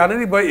नहांगी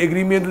यानरिबा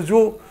एग्रीमेंट जो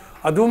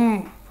अदुम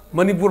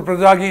मणिपुर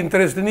प्रजा की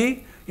इंटरेस्ट नि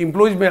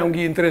एम्प्लॉइज मैम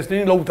की इंटरेस्ट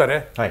नि लौतरे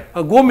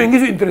गवर्नमेंट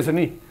की इंटरेस्ट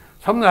नि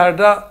समना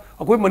हरदा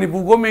अकोई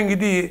मणिपुर गवर्नमेंट की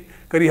दी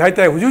करी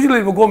हाइताय हुजुजि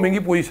लेबा गवर्नमेंट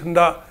की पोजीशन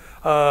दा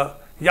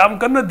याम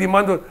कन्ना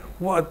डिमांड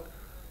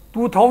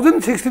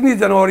 2016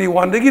 जनवरी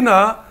 1 दगी ना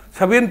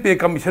 7 पे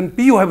कमीशन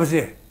पियो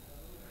हाइबसे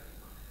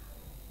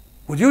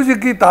हुजुजि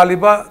की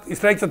तालिबा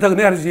स्ट्राइक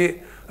चथगने हरजी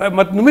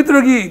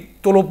नुमित्रगी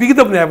तोलो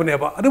पीगदबने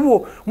हाबनेबा अदुबो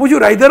मोजु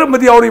राइडर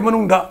मदि यावरि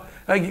मनुंदा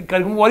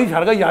करिगुम वारी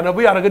सारगा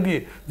यानबा यारगदि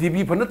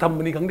जीबी फन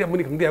थमबनी खंगदे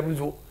अमनि खंगदे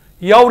हाबजु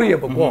यावरि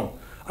बको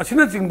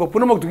असिना चिंगबो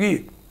पुनमक्तुगी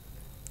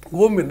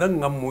गवर्नमेंट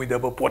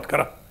ngमोइदबा पोट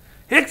करा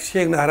हेक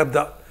सेंगना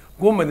हरबदा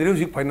गवर्नमेंट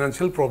रिउजिक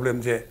फाइनेंशियल प्रॉब्लम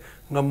जे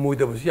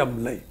ngमोइदबा सि याम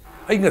लै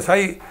आई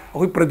ngसाई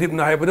अखोई प्रदीप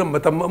ना हायबदा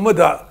मतम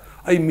अमदा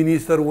आई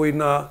मिनिस्टर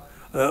ओइना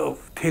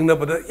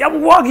थेंगनबदा याम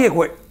वागे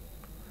खोय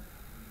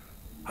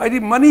हाइदि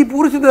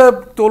मणिपुर से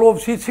तोलोब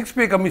से 6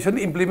 पे कमीशन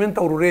इम्प्लीमेंट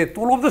तौरे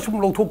तोलोब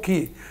सुम लौथोकी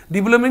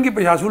डेवलपमेंट की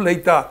पैसा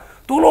लेता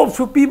तोलोब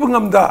सु पीब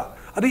ngमदा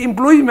अदि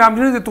एम्प्लॉई मैम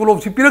ने तोलोब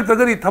से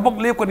पिरक्तगरी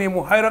थबक लेपकने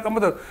मु हायरक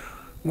अमद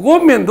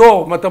गवर्नमेंट दो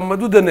मतम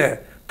मदुदने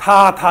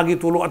था की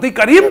तोलोब अतै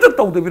करीम त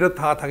तौदबिर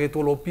था के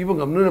तोलोब पीब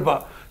ngमनबा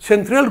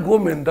सेंट्रल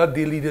गवर्नमेंट दा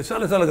दिल्ली दे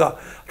चलगा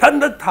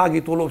थंद था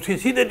की तोलोब से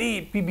सिददी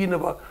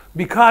पीबिनबा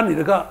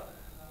बिखानिरगा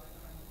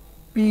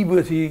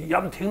पीबसी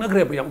याम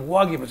थेंगनग्रे याम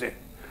वागी बसे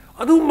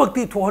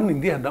अदुमक्ति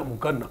थोहनिंदे हंदा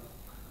मुकन्ना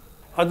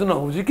अदुना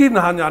हुजिकी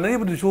नहान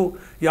यानरिबदुसु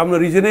यामना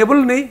रीजनेबल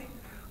नै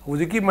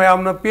हुजिकी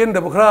मयामना पेन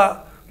दबखरा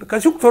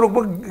कसुक थोरक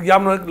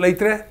यामना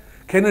लैत्रे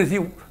खेनसी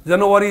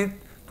जनवरी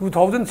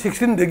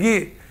 2016 दगी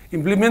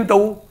इम्प्लीमेंट तौ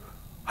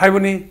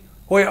हाइबनी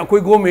होय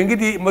अकोई गवर्नमेंट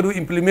गिदी मदु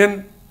इम्प्लीमेंट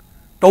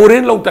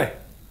तौरेन लौताय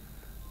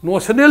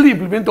नोशनली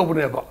इम्प्लीमेंट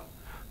तौबनेबा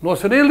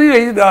नोशनली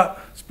रेदा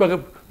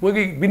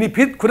मोगी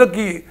बेनिफिट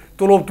खुदकी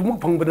तोलोब तुमुक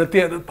फंगबनते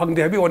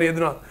फंगदे हाबी ओने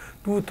अदुना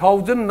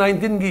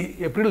 2019 की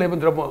अप्रैल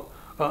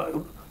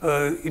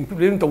 11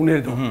 इम्प्लीमेंट तौने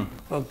दो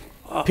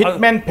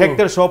Fitment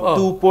factors of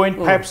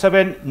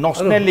 2.57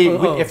 nationally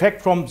with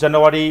effect from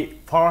January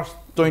 1st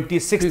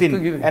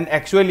 2016 and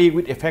actually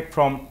with effect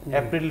from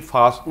April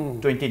 1st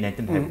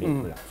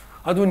 2019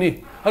 अदुनी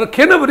अर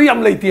खेनबरी याम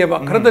लैतेबा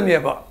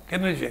खरदनेबा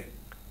खेनजे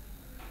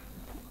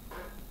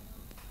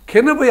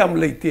खेनबा याम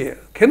लैते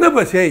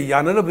खेनबसे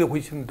यानरबे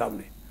होइसिन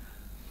दामने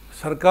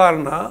सरकार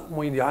ना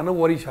मोय याना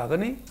वरी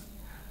सागनी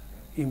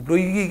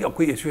एम्प्लॉई की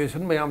अकोई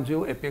एसोसिएशन मैम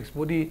जो एपेक्स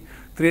बॉडी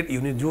ट्रेड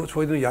यूनियन जो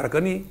सोइदन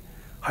यारकनी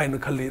हाइन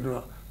खल्ली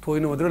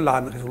थोइनो मदर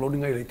लान के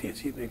लोनिंगाई लेते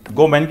सी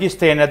गवर्नमेंट की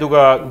स्टैंड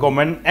अदुगा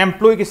गवर्नमेंट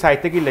एम्प्लॉई की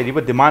साइड की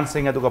लेरिबा demand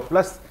Singh अदुगा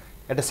plus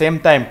at the same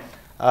time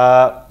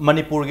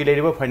Manipur की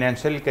लेरिबा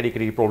फाइनेंशियल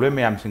करी प्रॉब्लम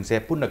मैम सिंग से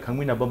पुनः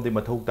खंगमिनबम दि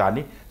मथौ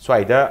तानी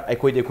स्वाइदा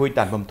अखोई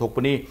तानबम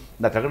थोपनी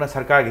नत्रगना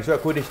सरकार की सो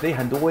अखोई दिसले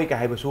हंदोई का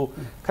हाइबसु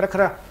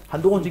खरा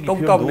हंदोन जी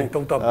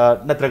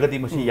नत्रगदि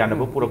मसी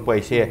यानबो पुरक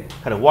पैसे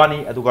खरा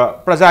वानी अदुगा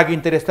प्रजा की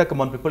इंटरेस्ट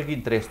कॉमन पीपल की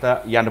इंटरेस्ट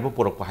यानबो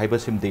पुरक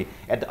हाइबसिमदि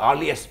एट द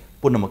अर्लीस्ट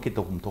पुनमकी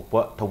तोम थोप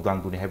थौदांग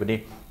दुने हाइबनी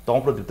तोम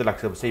प्रोजेक्ट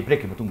लाक्सबसे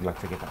ब्रेक की मतुंग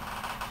लाक्सगे था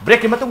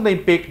ब्रेक की मतुंग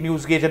इम्पैक्ट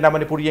न्यूज़ के एजेंडा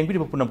मणिपुर यंग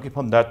पुनम की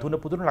फमदा थुना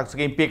पुदुन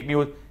लाक्सगे impact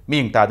news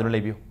Ming तादुन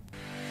labio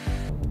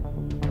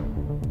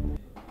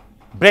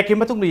break की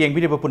मतुंग यंग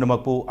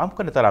पुनमकपु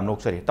अमकन तराम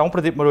नोक्सरे तोम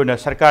प्रदीप मरोना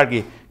सरकार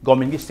की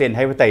गवर्नमेंट की स्टैंड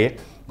है बताइए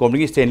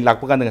गवर्नमेंट की स्टैंड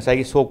लापकान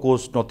की सो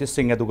कोस नोटिस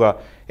सिंह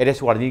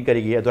एरेस्ट वार्निंग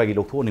करी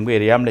लोथोनिंग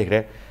एरिया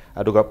लेख्रे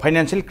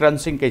फाइनेंशियल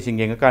क्रंचिंग कई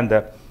येंगाकान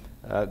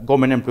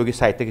गवर्नमेंट एम्प्लॉय की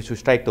साइड की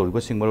स्ट्राइक तौर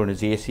सिंह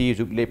जीएससी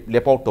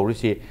लेप आउट तौर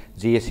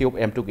जीएससी ऑफ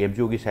M2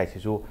 MGO की साइड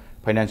से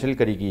फाइनेंशियल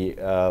करी की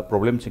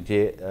प्रॉब्लम सिंह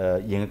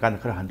येंगाकान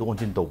खर हंदोक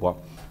हंजिन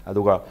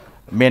तौब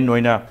मेन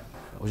होइना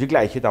हुजिक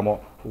लाइसे तामो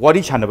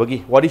वारी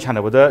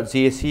छानबद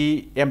जीएससी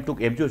M2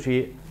 MGO से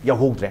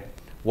यहोद्रे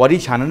वारी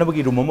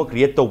छाननबगी रूम अमा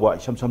create तौब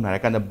some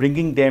हारकान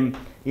bringing them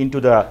into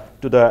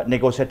the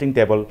negotiating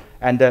table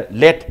and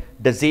let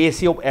the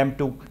JSC of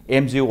M2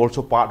 MGO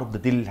also part of the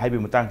deal haibi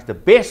matang the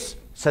best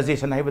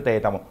suggestion haiba tay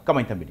tamo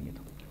kamai thambini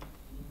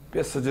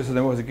best suggestion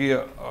mo hiki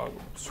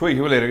soi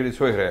hiba leragadi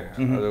soi hre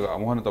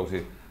amuhana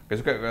tawsi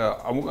कैसे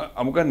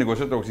अमुका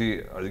negotiate तौसी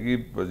अजगी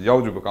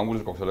याउजु कांगु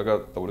कौशलगा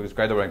तौर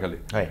sky the rank खले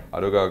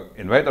अरुगा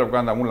invite तौर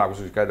कांदा अमु लागु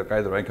sky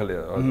the rank खले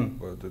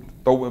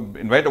तो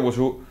invite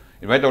तौसु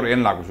invite तौर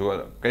N लागु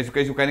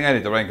कैसे काइनिंगा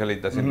द रैंक खले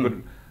तसिन गुड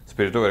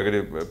स्पिरिट ओरगदि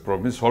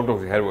प्रॉब्लम सॉल्व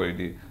तौसि हेर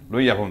ओइदि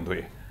लोइ याफम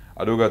थोय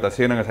अरुगा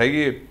तसेना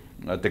ngसाइगी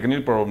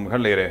टेक्निकल प्रॉब्लम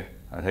खन लेरे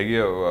अथागी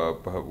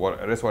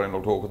रेस्ट वारेंट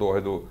लौथो खतो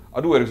हेदु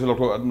अदु एरिक्स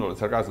लौथो अदु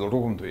सरकार से लौथो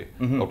खम थोय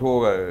लौथो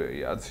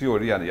सी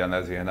ओरि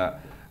याना से हेना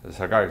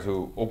सरकार से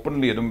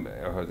ओपनली एकदम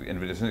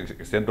इन्विटेशन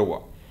एक्सटेंड तौबा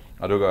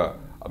अदुगा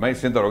अमाइ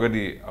एक्सटेंड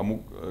तौरगदि अमुक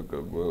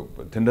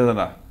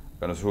थिंदना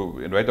कनसु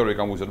इनवाइट तौर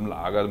कांगु से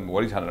लागा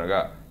वरि सानरगा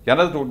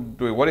याना तो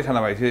वरि साना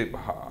बाइसे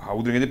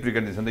हाउद्रिंगदि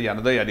प्रीकंडीशन द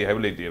याना द यादि हाइब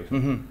लेति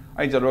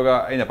आई चलोगा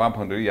आइना पाम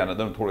फंगदि याना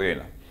दम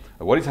थोरेना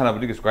वरि साना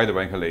बदि स्क्वाइ द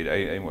बैंक ले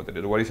आई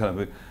मोते वरि साना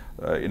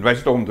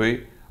इनवाइट तौम थोय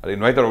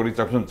इनवाइट तौरगदि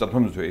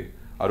चफम थोय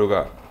अदुगा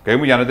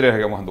कैमु याना दरे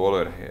हागा महन दोल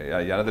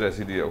याना दरे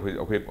सिदि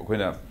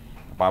अखोइना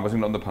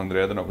पामसिंग लंद फंगद्रे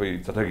अदन अखोइ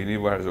चथगिनी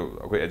वारसो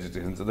अखोइ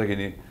एजुकेशन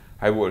चथगिनी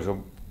हाइब वर्सो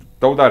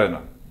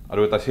तौदारेना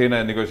अदु तसेना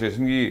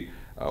नेगोशिएशन की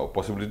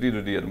possibility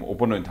to the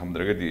open and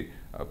Tamdragadi,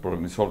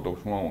 problem solved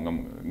of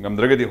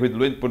Gamdragadi with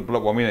Lloyd Pull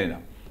Wamina.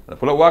 The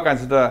Pulla Wak and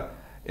the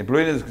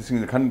employees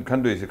in the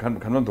countries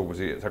cannot talk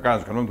with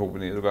Sakans cannot talk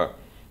with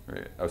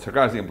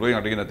Sakans employing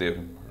again at the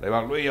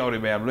Loy out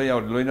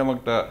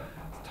Loynamakta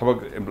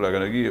Tabak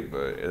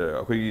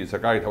employee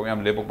Sakai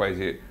Tawam Lepo by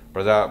the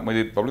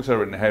Praza public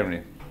servant in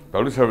Harmony.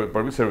 Public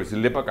service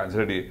Lepa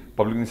considered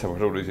public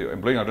service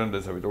employing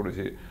attendance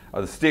service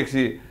as stakes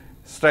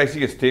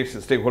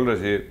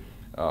stakeholders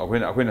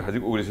when has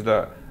it always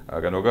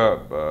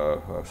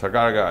Ganoga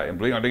Sakaga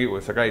employing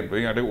a Sakai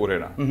employing a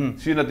Urena.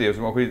 See that there's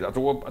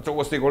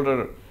a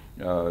stakeholder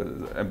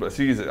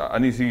sees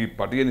uneasy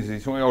party and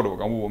is showing out of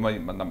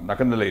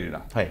Nakan lady.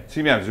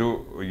 See me as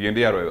you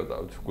Yendia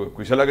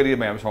Kushalagari,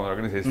 my own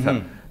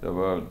organization,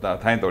 the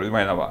time to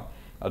my Nava.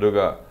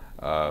 Aduga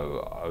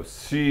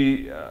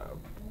see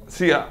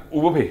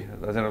Ubope,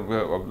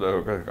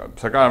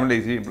 Sakar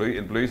lazy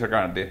employees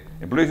account.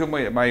 Employees of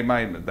my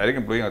direct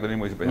employee at the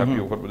name is happy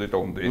what they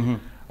told me.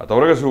 At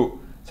Oragasu,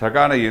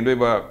 Sakana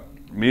Yendeba,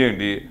 me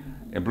and the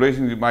employees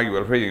in my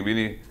welfare,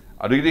 Vinny,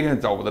 are reading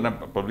hands out with the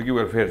public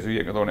welfare.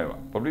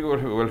 Public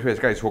welfare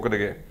guys spoke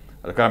again.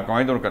 The kind of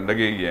comment on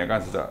Kandagi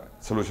against the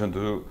solution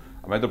to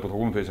a matter of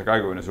home to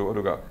Chicago and so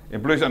Oruga.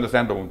 Employees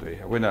understand the one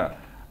when a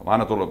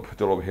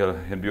manatol hill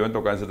and beyond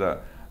to consider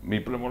me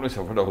promoting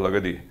of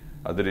Lagadi.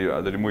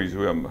 Other movies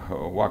who am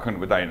walking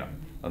with Dina.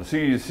 And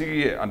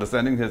see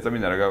understanding his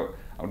Taminaga,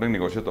 I'm doing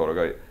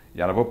negotiator,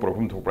 Yanaba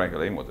problem to prank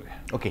a motor.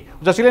 Okay,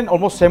 just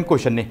almost same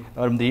question.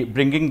 The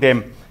bringing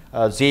them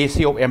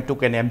JSC of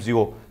M2 and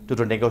M0 to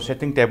the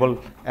negotiating table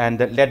and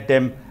let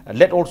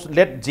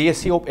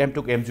JSC of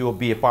M2 M0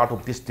 be a part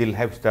of this deal,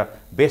 have the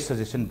best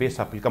suggestion, best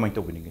appeal coming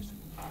to winning.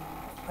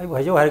 I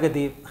was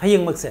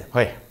Hayang Maxe.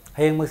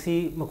 Hayang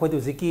Maxi, Makoto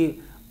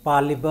Ziki,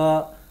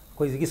 Paliba.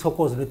 कोई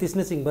सोकोस notice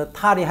न सिंग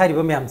थारी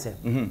हारिबा ma'am से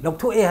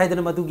लौथो ए हाइदन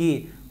मदुगी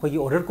कोई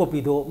order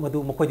copy दो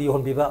मदु मखोदी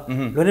होनबिबा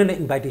लोने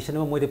invitation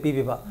म मोइदे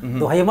पीबिबा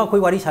तो Hayme कोई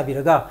वारी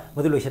साबिरगा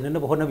मदु लोइसन न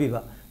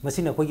होनबिबा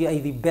मसिना कोई आई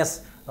दी बेस्ट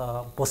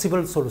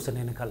पॉसिबल सॉल्यूशन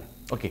ने खाले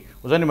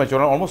ओके उजानि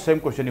मचोन ऑलमोस्ट सेम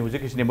क्वेश्चन नि हुजे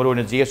किसने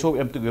मरोने GSO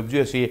M two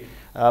 FGC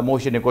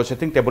motion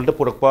negotiating table the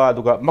पुरकपा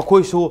अदुगा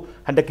मखोइसु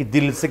हंदकी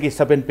दिल सगी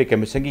सबेन पे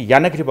कमिशन की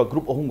यानग्रिबा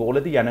ग्रुप अहुम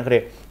गोलदी यानग्रे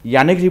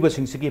यानग्रिबा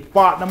सिंगसगी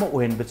पार्ट नम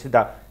ओहेन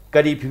बसिदा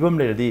करी फिबम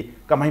लेदी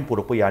कमाइन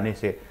पुरकपा याने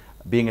से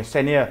being a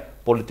senior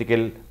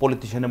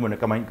politician amone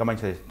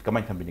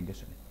kamai thambini ke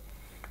sune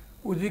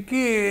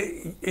ujiki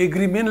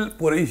agreement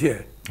pore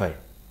ise hai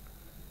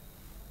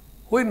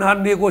hoi na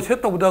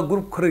negotiate tawda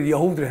group khare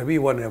yahudre habi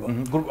one eba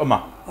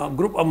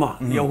group ama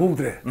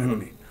yahudre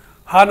ni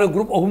hana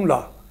group ahumla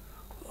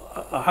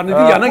hana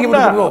di yana gi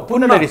mo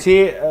puna le se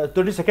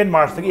 22nd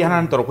March tagi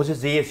hanan toro ko se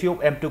JSC of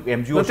M2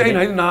 MGO se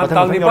na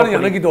tal ni par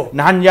yana gi do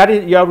nahan yari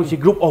yaru si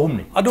group ahum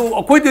ni adu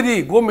akoi de di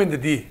government de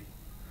di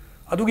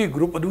adugi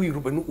group anu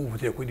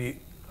ubute akoi di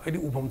ai di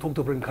ubam thok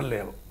to bring khalle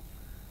ba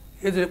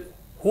is a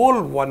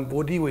whole one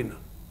body wina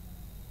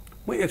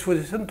moi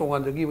exposition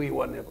tongan jagi wi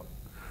one ba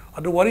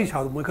adu wari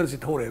sa moi khar si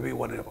thore wi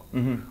one ba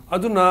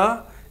aduna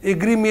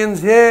agreement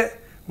se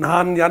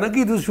nahan yana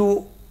gi du su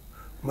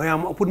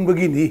mayam apun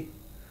bagi ni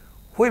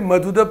hoi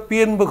madu da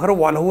pen ba khar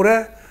wal hore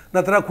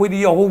natra khoi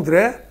di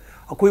yahudre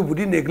akoi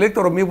budi neglect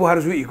tor me bu har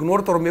su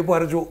ignore tor me bu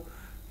har su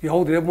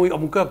yahudre moi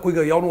amuka koi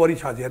ga yawn wari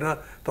sa jena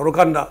tor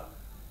kanda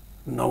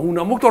now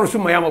namuk tor su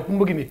mayam apun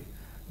bagi ni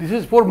this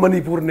is for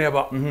Manipur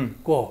neba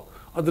ko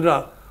aduna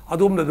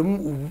adum na dum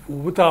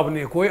ubutab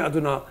ne koi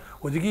aduna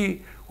hojigi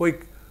hoi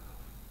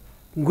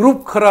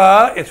group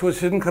khara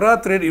association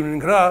khara trade union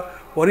khara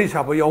wari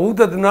sa ba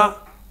yahuda dna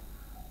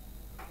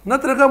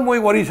natraga moi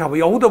wari sa ba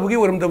yahuda bugi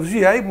waram da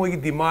busi ai moi gi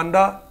demand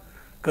da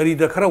kari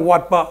da khara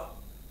wat pa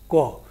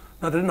ko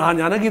natra na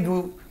nyana gi du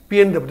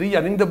pn da du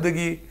yaning da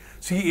gi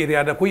si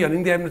area da ko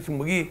yaning da na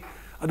simgi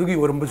adugi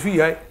waram busi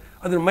ai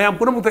aduna mayam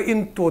pura muta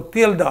in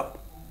total da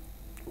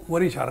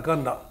wari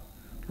sarkan da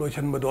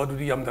loisan mado adu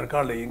di yam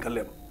darkar le in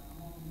kalle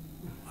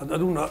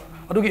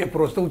ꯑꯗꯨꯒꯤ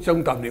ꯑꯦꯄ꯭ꯔꯣꯆꯇꯨ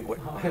ꯆꯪ ꯇꯥꯕꯅꯤ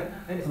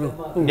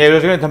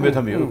ꯑꯩꯈꯣꯏ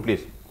ꯊꯝꯕꯤꯌꯨ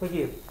please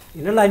ꯑꯩꯈꯣꯏꯒꯤ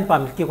inner line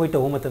ꯄꯥꯔꯃꯤꯠꯀꯤ ꯑꯩꯈꯣꯏ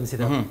ꯇꯧꯕ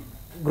ꯃꯇꯝꯁꯤꯗ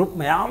group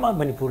ꯃꯌꯥꯝ ꯑꯃ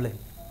ꯃꯅꯤꯄꯨꯔ ꯂꯩ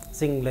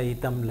ꯆꯤꯡ ꯂꯩ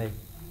ꯇꯝ ꯂꯩ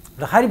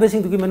ꯑꯗ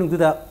ꯍꯥꯏꯔꯤꯕꯁꯤꯡꯗꯨꯒꯤ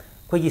ꯃꯅꯨꯡꯗꯨꯗ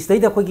ꯑꯩꯈꯣꯏꯒꯤ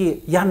ꯁꯤꯗꯩꯗ ꯑꯩꯈꯣꯏꯒꯤ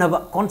ꯌꯥꯅꯕ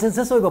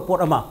ꯀꯣꯟꯁꯦꯟꯁꯁ ꯑꯣꯏꯕ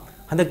ꯄꯣꯠ ꯑꯃ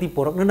ꯍꯟꯗꯛꯇꯤ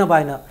ꯄꯣꯔꯛꯅꯅꯕ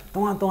ꯍꯥꯏꯅ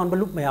ꯇꯣꯉꯥꯟ ꯇꯣꯉꯥꯟꯕ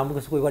ꯂꯨꯞ ꯃꯌꯥꯝ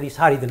ꯑꯃꯒꯁꯨ ꯑꯩꯈꯣꯏ ꯋꯥꯔꯤ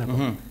ꯁꯥꯔꯤꯗꯅꯀꯣ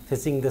ꯁꯦ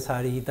ꯆꯤꯡꯗ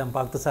ꯁꯥꯔꯤ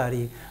ꯇꯝꯄꯥꯛꯇ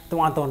ꯁꯥꯔꯤ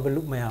ꯇꯣꯉꯥꯟ ꯇꯣꯉꯥꯟꯕ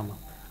ꯂꯨꯞ ꯃꯌꯥꯝ ꯑꯃ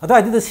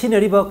ꯑꯗꯨꯋꯥꯏꯗꯨꯗ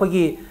ꯁꯤꯖꯤꯟꯅꯔꯤꯕ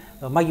ꯑꯩꯈꯣꯏꯒꯤ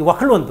ꯃꯥꯒꯤ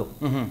ꯋꯥꯈꯜꯂꯣꯟꯗꯣ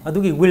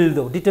ꯑꯗꯨꯒꯤ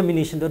ꯋꯤꯜꯗꯣ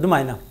ꯗꯤꯇꯔꯃꯤꯅꯦꯁꯟꯗꯣ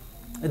ꯑꯗꯨꯃꯥꯏꯅ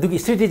ꯑꯗꯨꯒꯤ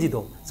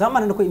ꯁ꯭ꯇ꯭ꯔꯦꯇꯦꯖꯤꯗꯣ ꯆꯞ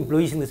ꯃꯥꯟꯅꯅ ꯑꯩꯈꯣꯏ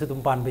ꯏꯝꯄ꯭ꯂꯣꯌꯤꯁꯤꯡꯗꯁꯨ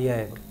ꯑꯗꯨꯝ ꯄꯥꯟꯕ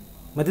ꯌꯥꯏꯑꯕ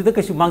ꯃꯗꯨꯗ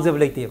ꯀꯩꯁꯨ ꯃꯥꯡꯖꯕ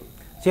ꯂꯩꯇꯦꯕ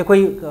ꯁꯤ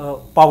ꯑꯩꯈꯣꯏ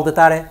ꯄꯥꯎꯗ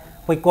ꯇꯥꯔꯦ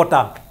ꯑꯩꯈꯣꯏ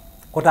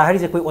ꯀꯣꯇꯥ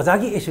ꯍꯥꯏꯔꯤꯁꯦ ꯑꯩꯈꯣꯏ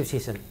ꯑꯣꯖꯥꯒꯤ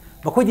ꯑꯦꯁꯣꯁꯤꯌꯦꯁꯟ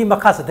ꯃꯈꯣꯏꯗꯤ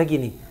ꯃꯈꯥ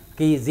ꯆꯠꯊꯒꯤꯅꯤ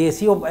ꯀꯤ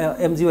ꯖꯦ.ꯁꯤ. ꯑꯣꯐ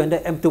ꯑꯦꯝ.ꯖꯤ. ꯑꯦꯟꯗ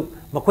M2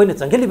 ꯃꯈꯣꯏꯅ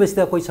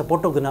ꯆꯪꯁꯤꯜꯂꯤꯕꯁꯤꯗ ꯑꯩꯈꯣꯏ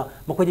ꯁꯄꯣꯔꯠ ꯇꯧꯗꯅ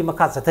ꯃꯈꯣꯏꯗꯤ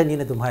ꯃꯈꯥ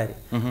ꯆꯠꯊꯅꯤꯅ ꯑꯗꯨꯝ ꯍꯥꯏꯔꯤ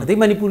ꯑꯗꯩ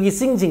ꯃꯅꯤꯄꯨꯔꯒꯤ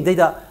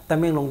ꯆꯤꯡꯁꯤꯡꯗꯩꯗ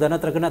ꯇꯃꯦꯡꯂꯣꯡꯗ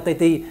ꯅꯠꯇ꯭ꯔꯒꯅ ꯑꯇꯩ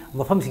ꯑꯇꯩ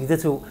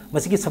ꯃꯐꯝꯁꯤꯡꯗꯁꯨ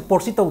ꯃꯁꯤꯒꯤ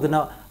ꯁꯄꯣꯔꯠꯁꯤ ꯇꯧꯗꯅ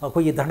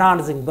ꯑꯩꯈꯣꯏꯒꯤ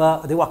ꯙꯔꯅꯥꯅꯆꯤꯡꯕ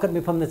ꯑꯗꯩ ꯋꯥꯀꯠ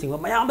ꯃꯤꯐꯝꯅꯆꯤꯡꯕ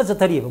ꯃꯌꯥꯝ ꯑꯃ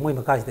ꯆꯠꯊꯔꯤꯑꯕ ꯃꯣꯏ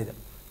ꯃꯈꯥꯁꯤꯗꯩꯗ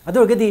ꯑꯗꯨ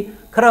ꯑꯣꯏꯔꯒꯗꯤ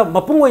ꯈꯔ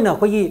ꯃꯄꯨꯡ ꯑꯣꯏꯅ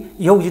ꯑꯩꯈꯣꯏꯒꯤ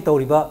ꯏꯍꯧꯁꯤ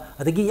ꯇꯧꯔꯤꯕ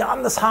ꯑꯗꯒꯤ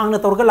ꯌꯥꯝꯅ ꯁꯥꯡꯅ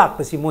ꯇꯧꯔꯒ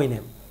ꯂꯥꯛꯄꯁꯤ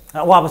ꯃꯣꯏꯅꯦꯕ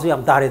ꯑꯋꯥꯕꯁꯨ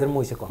ꯌꯥꯝ ꯇꯥꯔꯦꯗꯅ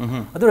ꯃꯣꯏꯁꯦꯀꯣ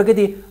ꯑꯗꯨ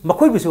ꯑꯣꯏꯔꯒꯗꯤ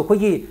ꯃꯈꯣꯏꯕꯨꯁꯨ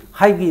ꯑꯩꯈꯣꯏꯒꯤ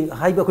ꯍꯥꯏꯕ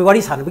ꯑꯩꯈꯣꯏ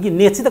ꯋꯥꯔꯤ ꯁꯥꯟꯅꯕꯒꯤ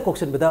ꯅꯦꯠꯁꯤꯗ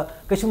ꯀꯧꯁꯟꯕꯗ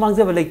ꯀꯩꯁꯨ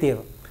ꯃꯥꯡꯖꯕ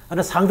ꯂꯩꯇꯦꯕ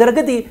ꯑꯗꯨꯅ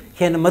ꯁꯥꯡꯗꯔꯒꯗꯤ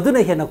ꯍꯦꯟꯅ ꯃꯗꯨꯅ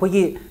ꯍꯦꯟꯅ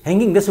ꯑꯩꯈꯣꯏꯒꯤ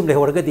ꯍꯦꯡꯒꯤꯡꯗ ꯁꯨꯝ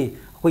ꯂꯩꯍꯧꯔꯒꯗꯤ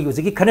ꯑꯩꯈꯣꯏꯒꯤ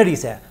ꯍꯧꯖꯤꯛꯀꯤ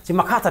ꯈꯟꯅꯔꯤꯁꯦ ꯁꯤ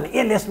ꯃꯈꯥ ꯇꯥꯅ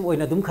ꯑꯦꯟꯂꯦꯁ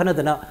ꯑꯣꯏꯅ ꯑꯗꯨꯝ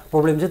ꯈꯟꯅꯗꯅ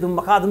ꯄ꯭ꯔꯣꯕ꯭ꯂꯦꯝꯁꯦ ꯑꯗꯨꯝ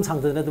ꯃꯈꯥ ꯑꯗꯨꯝ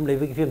ꯁꯥꯡꯗꯅ ꯑꯗꯨꯝ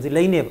ꯂꯩꯕꯒꯤ ꯐꯤꯕꯝꯁꯤ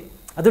ꯂꯩꯅꯦꯕ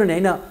ꯑꯗꯨꯅꯅꯦ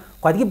ꯑꯩꯅ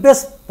ꯈ꯭ꯋꯥꯏꯗꯒꯤ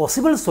ꯕꯦꯁ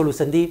ꯄꯣꯁꯤꯕꯜ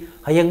ꯁꯣꯂꯨꯁꯟꯗꯤ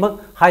ꯍꯌꯦꯡꯃꯛ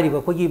ꯍꯥꯏꯔꯤꯕ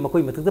ꯑꯩꯈꯣꯏꯒꯤ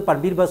ꯃꯈꯣꯏ ꯃꯊꯛꯇ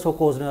ꯄꯥꯟꯕꯤꯔꯤꯕ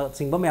ꯁꯣꯀꯣꯖꯅ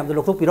ꯆꯤꯡꯕ ꯃꯌꯥꯝꯗꯣ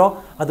ꯂꯧꯊꯣꯛꯄꯤꯔꯣ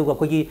ꯑꯗꯨꯒ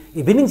ꯑꯩꯈꯣꯏꯒꯤ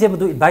ꯏꯚꯤꯅꯤꯡꯁꯦ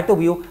ꯃꯗꯨ ꯏꯟꯚꯥꯏꯠ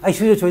ꯇꯧꯕꯤꯌꯨ ꯑꯩ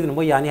ꯁꯣꯏꯗꯅ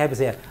ꯃꯣꯏ ꯌꯥꯅꯤ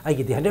ꯍꯥꯏꯕꯁꯦ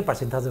ꯑꯩꯒꯤꯗꯤ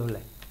 100% ꯊꯥꯖꯕ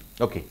ꯂꯩ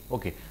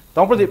ओके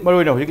ताऊ प्रदीप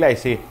मरोइना हुजिक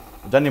लाइसे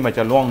जन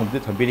निमाइचांद लुवांग नुमदि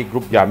थंबिरी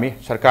ग्रुप यामी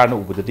सरकार न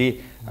उबददी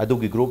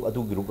अदुगी ग्रुप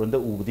रंद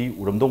उबदी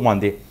उरमदो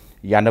मानदे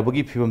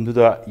यानबगी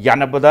फिबमदुदा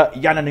यानबदा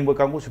याननिंगबा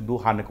कांगु सुदु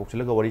हाना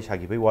कोक्सलगा वरी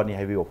सागिबै वानी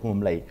हाइबे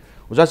वफुम लाई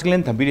उजा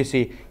चिंगलेन थंबिरी से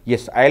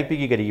यस ILP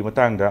की गरी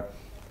मतंगदा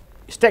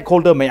स्टेक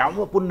होल्डर मयाम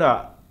पुन्ना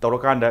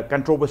तौरकांदा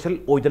कंट्रोवर्शियल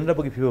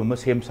ओइदनबगी फिबम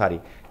सेम सारी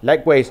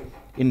लाइकवाइज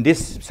इन दिस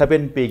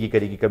 7 पे की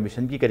करी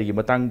कमीशन की करी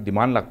Matang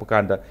demand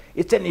लाकपकांदा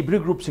it's an every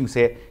group सिंग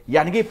से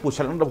यानगे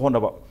पुसलंग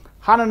होनबा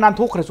हाना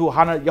नानथोखरसु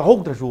हाना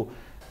यहोगद्रसु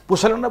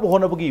पुसलंग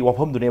होनबगी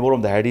वफम दुने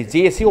Boram दाहरी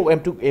J.C. of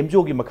M2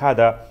 MGO की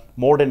मखादा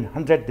more than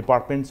 100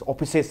 departments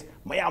offices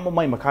मयाम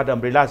माई मखादा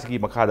umbrellas की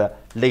मखादा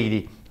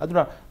लेरी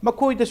अदुना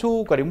मखोइदसु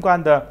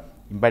करिमकांदा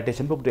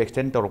invitation book to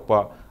extend तौरपा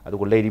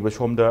अदुगो लेरीबा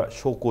सोमदा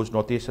show cause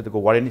notice अदुगो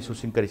warrant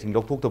issuing करिसिंग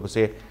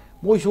लौथोक्तबसे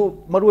मोइसु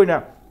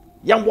मरुइना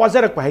yang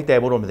wajarak pa haitai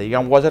borom da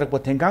yang wajarak pa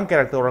thengkang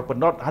character rak pa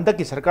not handa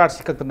ki sarkar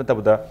sikak na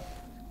tabda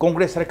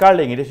congress sarkar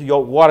lengi de yo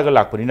warga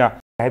lak panina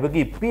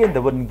haibagi pien da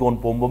ban gon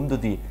pombom du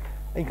di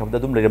ai khamda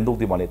dum leram dok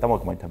di male tama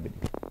kamai thambi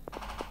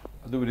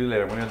adu bidi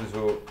leram ne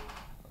so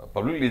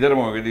public leader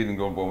mo gedi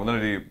gon pom na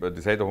di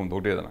decide hom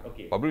thote da na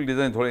public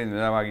leader ne thore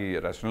na ma gi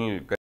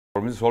rational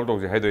problem solve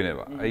tok je haidoi ne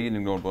ba ai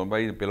gon pom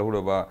bai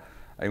pelahura ba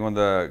ai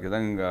ngonda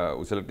kedang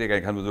uselakte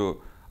kai khan bu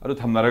अरु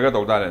थमनरगा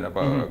तौदारे ना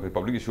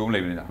public issue में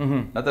लेबिना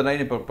नता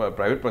नाइ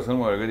private person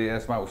मोरगदी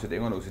एसमा उसिते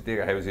एंगन उसिते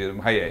का हाइबसे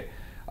high high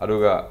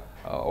अरुगा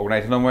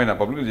organisation Moina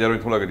public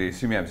जेरो थोलागदी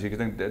CM सी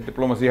कितन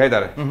diplomacy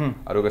हाइदारे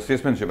अरुगा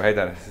स्टेटसमैनशिप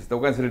हाइदारे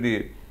तौकान सिरदी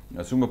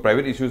सुम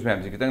private issues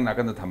में कितन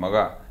नाकन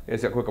थमगा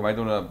एसे अखो कमाइ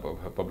तोना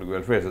पब्लिक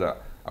वेलफेयर सदा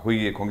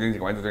अखोई खोंगिंग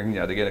कमाइ तो जंग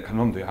यादगे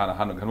खनम थु हाना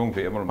हाना खनम थु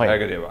अमर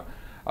हाइगदेबा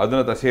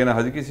अदुना तसेना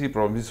हजिकी सी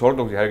problem solve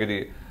तौसी हाइगदी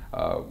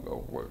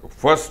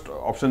first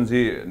option C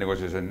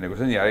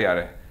negotiation यारे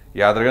यारे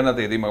यादरगा ना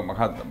तेदी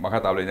मखा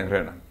ताबले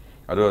नखरेना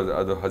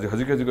अदो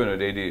हजिक को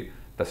रेडी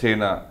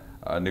तसेना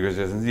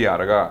नेगोशिएशन जी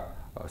यारगा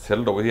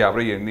सेटल तौबि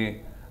याब्रा यंगनी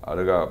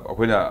अरगा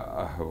अखोइना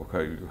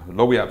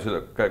लोबि याबसे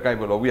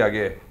काइबो लोबि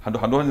यागे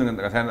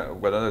हन्दोन गसान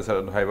गदा सर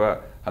हाइबा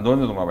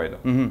हन्दोन दुमा बाइदो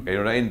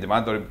केनो इन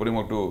डिमांड तोरि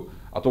पुरिमक टु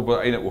अतोप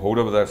आइना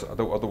उहोदबदा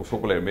अतोप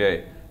सोकले मे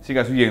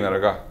सिगासु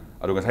यंगनरगा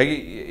अरु गसाइगी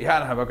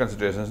यान हाबा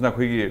कंसिडरेशंस ना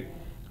खोइगी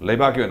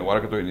लेबाके न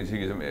वारक तोइनि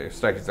सिगी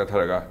स्ट्राइक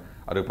चथरगा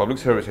अरु पब्लिक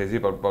सर्विस है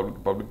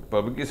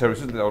पब्लिक की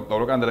service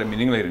तौरकान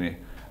meaning लेरनी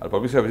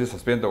public service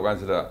suspend तौकान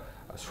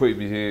सोई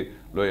भी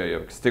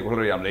लोय स्टेक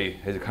होल्डर याम लई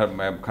है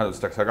खान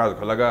सरकार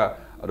खलगा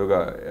अरुगा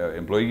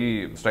एम्प्लॉई की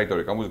स्ट्राइक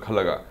तौर कामु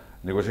खलगा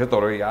नेगोशिएट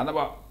तौर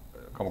यानबा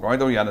कमाई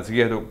तौर यान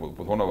सिगे है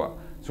पुथोनबा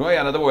सुंगा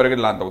यान तब ओरगे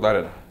लान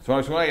तौदारे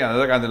सुंगा यान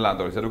कान लान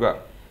तौर अरुगा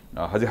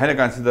हजि हाइना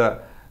कानसिदा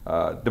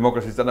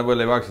डेमोक्रेसी चनबो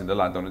लेबाक सिन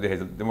लान तौन दे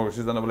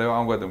डेमोक्रेसी चनबो लेबा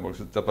आमगा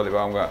डेमोक्रेसी चपल लेबा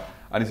आमगा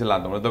अनि से लान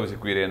तौन दबसे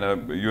कुइरे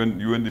न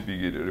UNDP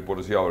की रिपोर्ट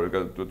से आवरगा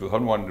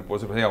 2001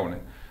 रिपोर्ट से फया होने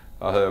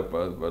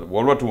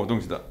वर्ल्ड वार 2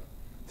 मतुंग सिदा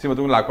सी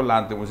मतुंग लाको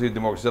लान तौन से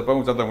डेमोक्रेसी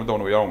चपल चतम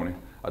तौन यावमने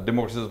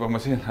डेमोक्रेसी चपल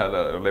मसे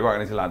लेबाक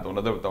अनि से लान तौन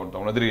दब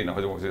तौन दरि न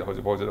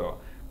हजि पौजे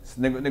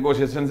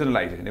नेगोशिएशन से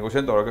लाइसे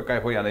नेगोशिएशन तौरगा काय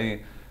फो यानै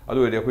अदु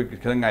एदे खोइ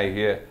खन गाइ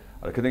हे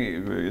खन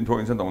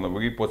इन्फॉर्मेशन तौन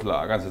बगी पोतला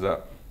आगान से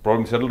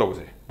प्रॉब्लम सेटल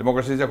तौसे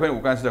डेमोक्रेसी से अखोइ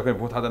उकान से अखोइ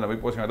भोट थादना बै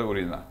पोस्ट गादा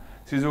उरिना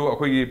सिजु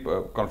अखोइ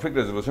कॉन्फ्लिक्ट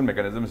रेजोल्यूशन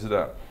मेकानिजम से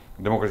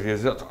डेमोक्रेसी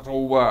से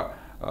अचौबा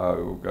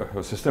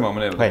सिस्टम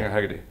अमने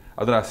हागदे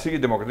अदना सिगी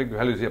डेमोक्रेटिक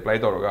वैल्यू से अप्लाई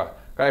तौरगा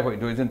काय फो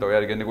इंटरवेंशन तौ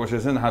यारगे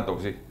नेगोशिएशन हा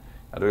तौसी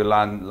अदु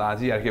लान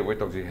जी यारगे वे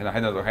तौसी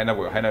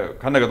हैना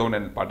खनगा दोने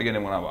पार्टी के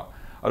नेमनाबा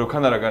अदु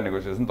खनरगा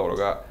नेगोशिएशन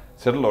तौरगा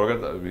सेटल तौरगा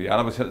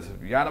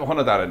याना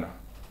होना तारेना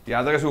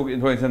यादगसु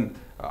इन्फॉर्मेशन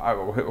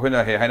होना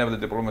है हाइना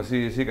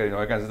डिप्लोमेसी सी करिनो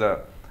है कांसिदा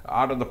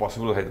आर्ट ऑफ द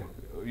पॉसिबल है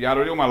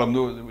यारो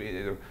मालमदु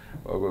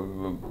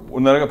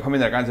उनरगा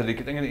फमिना कांसिदा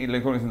कितंग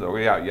इलेक्ट्रॉनिक्स दो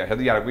या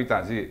हेद यार कोई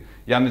तासी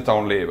याम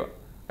टाउन लेबा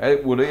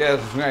ए उदे या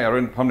सुंगा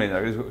यारो फमने ना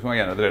सुंगा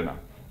याना द्रेना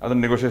अद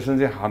नेगोशिएशन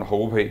से हान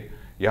हो भई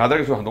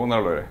यादगसु हंदोंना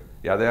लोरे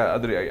यादे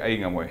अदरि आई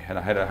ngамoi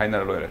हाइना हाइना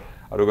लोरे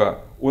अरुगा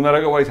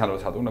उनरगा वाई सानो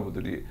सादोंना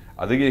बुदुदी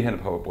अदगी हेन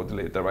फव पोत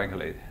ले तरबाइन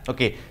खले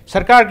ओके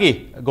सरकार की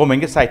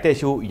गवर्नमेंट के साइट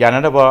इशू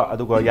याननबा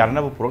अदुगा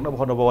याननबा पुरकनबा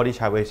होनबा वारी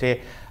साबे से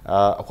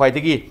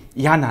अखवाइदगी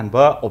यान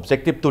हनबा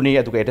objective Tuni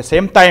अदुगा at the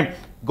same time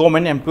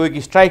government employ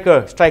की स्ट्राइक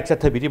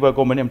चथबिरिबा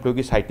गवर्नमेंट एम्प्लॉय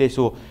की साइट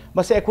इशू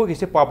मसे अखोगी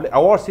से public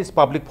awards is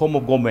public form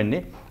of government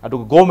ने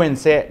अदुगा गवर्नमेंट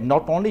से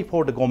not only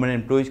for the government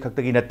employees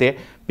खक्तगी नते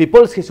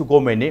peoples की सु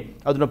गवर्नमेंट ने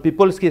अदुना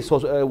पीपल्स की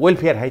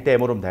वेलफेयर हाइते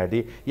मोरम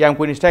धारदी याम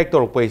कोइन स्ट्राइक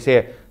तोरक पैसे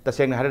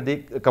तसेंग हारदी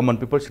कॉमन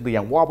पीपल्स की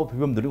याम वाबो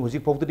फिबम दुनी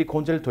होजिक फोक्तदी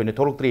खोंजल थोइने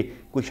थोलक्त्री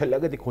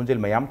कुइसलगदी खोंजल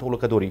मयाम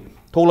थोलकदोरी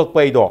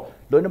थोलकपैदो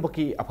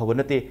लोइनबकी अफब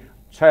नते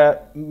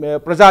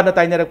प्रजा न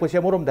ताइनरकपसे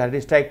मोरम धारदी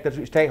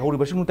strike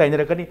हौरिबसु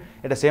ताइनरकनी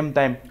at the same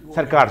time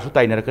सरकार सु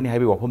ताइनरकनी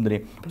हाइबे वफमदनी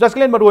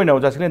जसक्लेन मरोइना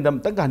जसक्लेन दम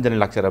तक हंजन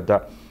लाक्सरबदा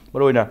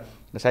मरोइना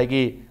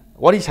नसाइगी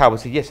वारी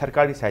साबसे ये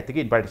सरकार की साइट की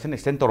इन्वाइटेशन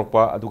एक्सटेंड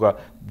तौरपा अदुगा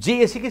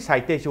जेएसी की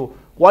साइट सु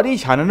वारी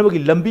साननबगी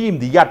लंबी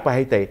इमदी याटपा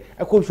हाइतै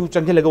अखोइ सु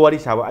चंगेलगा वारी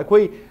साबा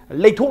अखोइ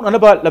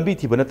लेथोकनबा लंबी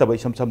थिब नतबा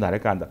सम सम धारे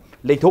कांदा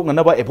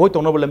लेथोकनबा एभॉइड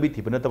तौनबा लंबी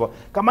थिब नतबा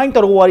कमाइन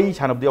तौर वारी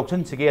सानबदि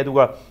ऑप्शन सिगे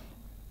अदुगा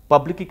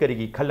पब्लिक की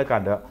करीगी खल्ल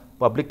कांदा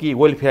पब्लिक की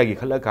वेलफेयर की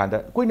खल्ल कांदा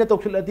कोई न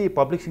तौखलदी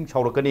पब्लिक सिंग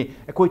छौरकनी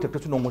अखोइ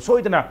थक्तसु नोंग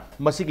सोइदना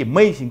मसिगी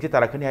मई सिंग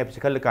तारकनी हाइबसे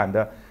खल्ल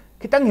कांदा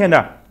खितंग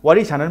हेना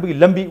वारी साननबगी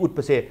लंबी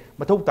उठपसे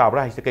मथौ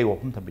ताब्रा हाइसे कै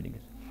वफम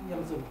थबिनिगे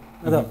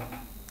अदा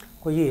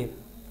कोई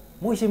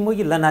मोइसे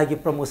मोइगी लनागी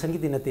प्रमोशन की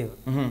दिनते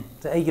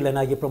आई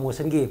लनागी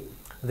प्रमोशन की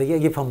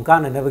अदगी फम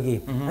काननबगी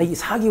आई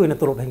सागी ओइना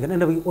तोरप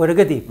हेंगननबगी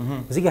ओरगदी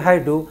हजिगी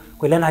हाइदु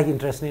कोइ लनागी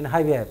इंटरेस्ट ने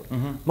हाइबे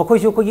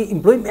मखोइसु कोइ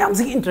एम्प्लॉय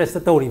म्यामसिगी इंटरेस्ट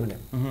तौरिबने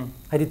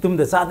हाइदि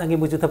तुमदा चादंगे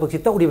मुजु थबकसि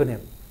तौरिबने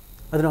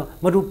अदनो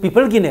मरु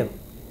पीपल गिने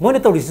मोने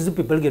तौरिसिसु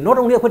पीपल गे नॉट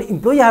ओनली कोइ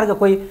एम्प्लॉय हारगा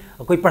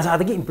कोइ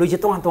प्रसादगी एम्प्लॉय से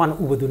तोन तोन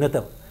उबदु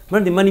नतब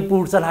मरदि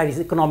मणिपुर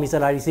चलारि इकोनॉमी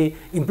चलारि से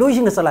employ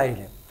Singh चलारि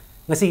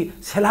ngasi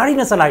salary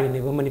na salary ne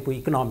manipur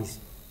economies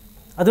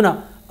aduna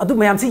adu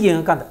mayam si yeng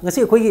kan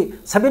ngasi khoi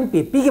 7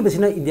 pay pi ge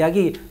basina india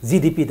gi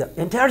gdp da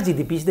entire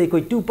gdp se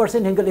koi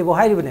 2% hengal ebo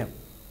hairi bane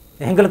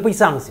hengal pai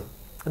sang se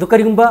adu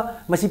karigumba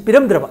masi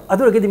piram draba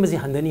adu ragedi masi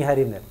handani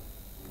hairi ne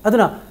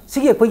aduna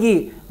sigi khoi gi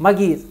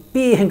magi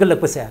pi hengal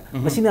lakpa se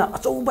masina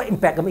achoba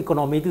impact am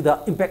economy tu da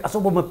impact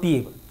achoba ma pi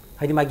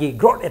haidi magi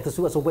growth at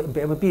su achoba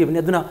impact ma pi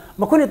bane aduna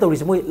makone tawri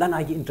se moi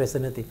lana gi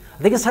interest nati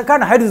adagi sarkar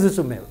na hairi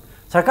su me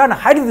सरकार ना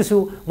हाइदिसु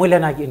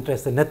मोइलाना की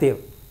interest नते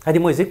हाइदि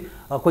मोइजिक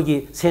कोगी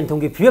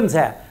सेनथुंगी film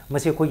से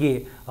मसे कोगी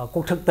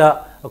कोकथक्ता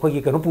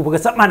कोगी कनो पुबगा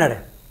सब मानरे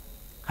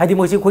हाइदि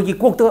मोइसि कोगी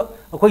कोकत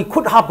कोगी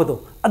खुद हापदो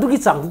अदुगी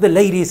चांगदुदे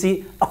लेरिसि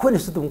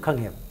अखोइनसु तुम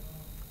खंगे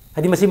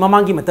हाइदि मसे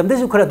ममांगी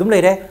मतमदेसु खरा दुम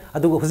लेरे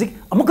अदुगो हुजिक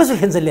अमुकसु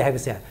हेंजले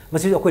हाइबसे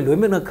मसे अखोइ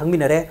लोइमेन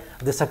खंगमिनरे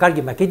अद सरकार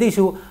की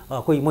माइकेदिसु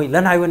कोई मोइ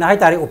लनाइवेना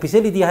हाइतारे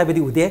ऑफिशियलिटी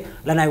हाइबदि उदे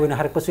लनाइवेना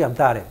हारकपसु याम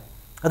तारे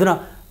अदुना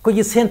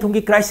कोई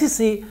सेंथुंगी क्राइसिस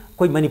से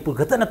कोई मणिपुर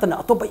खत नतन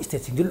अतोप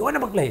स्टेट सिंग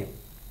लोइनबक ले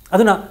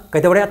अदुना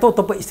कैदवरे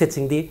अतोप स्टेट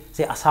सिंग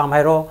से असम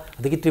हाइरो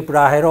अदगी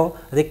त्रिपुरा हाइरो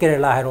अदगी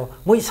केरला हाइरो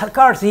मोइ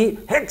सरकार सी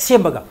हेक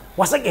सेमबगा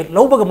वासक ए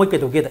लौबगा मोइ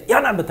केदोगे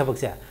यानान थबक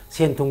से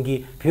सेंथुंगी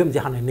फिल्म जे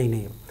हान नै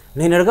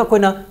नैनरगा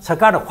कोइना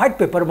सरकार व्हाइट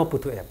पेपर म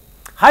पुथोए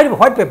हाइर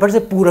व्हाइट पेपर से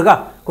पूरगा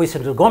कोई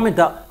सेंट्रल गवर्नमेंट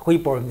दा कोई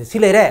प्रॉब्लम सि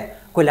लेरे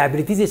कोई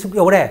लायबिलिटी से सुक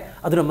यौरे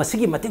अदुना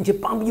मसिगी मतिंग से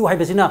पांगबियु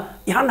हाइबसिना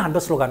इहान हानबा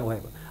स्लोगन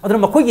ओइबा अदुना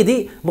मखोइगिदी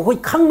मखोइ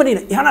खंगबनि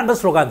इहान हानबा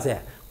स्लोगन से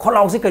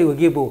खोलाउ से करि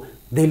ओगिबु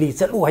दिल्ली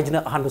चलु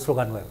हाइजना हानबा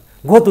स्लोगन ओइबा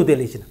गो टू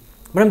दिल्ली सिना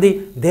मरमदि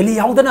दिल्ली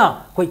याउदना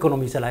कोई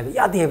इकोनॉमी चलाइबा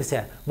यादे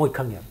हाइबसे मोइ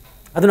खंगे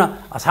अदुना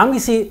असंगी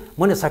सि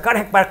मोने सरकार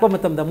हेक पार्क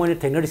मतमदा मोने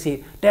थेंगरिसि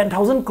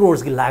 10,000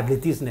 crores की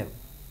लायबिलिटीज ने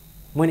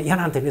मोने इहान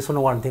हान थेंगि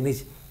सोनो वान थेंगि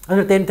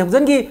अदुना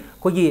 10,000 की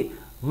कोई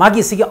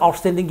मागी सिगी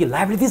आउटस्टैंडिंग की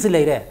लायबिलिटीज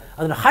लेरे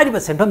अदुना हाइबा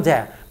सेंटम जे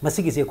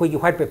मसिगी से कोई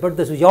व्हाइट पेपर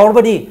दसु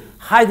यावरबनी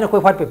हाइदना कोई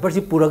व्हाइट पेपर सि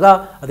पुरगा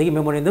अदगी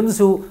मेमोरेंडम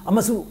सु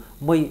अमसु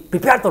मोइ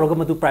प्रिपेयर तोरगा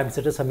मदु प्राइम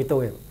मिनिस्टर सबमिट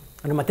तोवे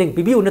अन मतेंग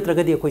पिबिउ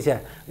नत्रगदी कोइ से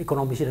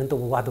इकोनॉमी से तो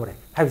वादोरे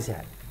हाइबसे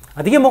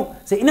अदगी मो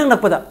से इनंग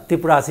नकपदा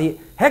त्रिपुरा सि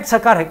हेक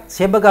सरकार हेक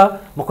सेबगा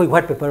मकोइ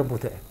व्हाइट पेपर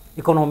पुथे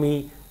इकोनॉमी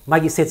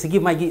मागी सेट्सगी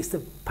मागी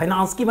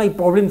फाइनेंस की मागी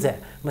प्रॉब्लम्स है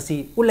मसी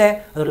उले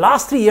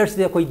लास्ट 3 years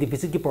दे कोई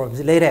डिफिसिट की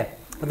प्रॉब्लम्स लेरे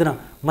अदना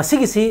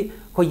मसिगी सि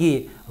कोई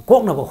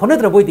कोकनब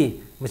होनद्रबोइदी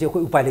मसे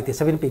कोई उपाय लेते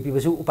 7 पे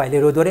पीबसु उपाय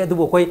लेरो दोरे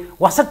अदुबो कोई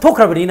वासक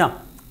थोखरबनिना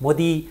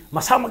मोदी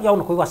मसामक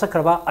याउन कोई वासक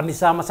खरबा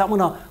अमिसा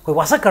मसामुना कोई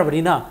वासक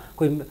खरबनिना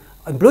कोई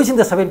एम्प्लॉयज इन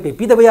द 7 पे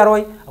पीदब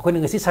यारोय अखोइ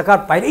ngasi सरकार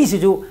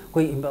पाइरैसिजु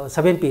कोई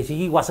 7 पे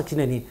सिगी वासक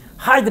सिननी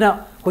हाइदना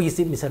कोई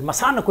चीफ मिनिस्टर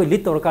मसाना कोई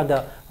lead तोरकांदा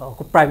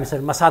prime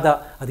minister मसादा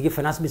अदगी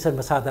finance minister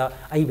मसादा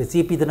आई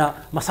बीजेपी दना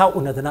मसा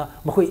उनदना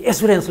मखोइ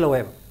एश्योरेंस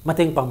लवे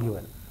मतेंग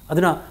पांगिवन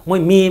अदुना मोइ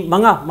मी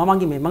मंगा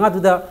ममांगी मी मंगा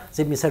दुदा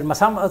चीफ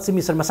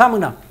मिनिस्टर मसा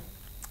मंगना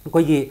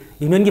कोई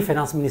यूनियन की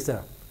फाइनेंस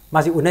मिनिस्टर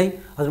मासी उनै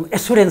अदुम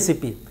एश्योरेंस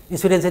पी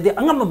इंश्योरेंस दे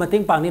अंगम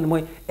मतेंग पांगनि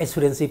मोय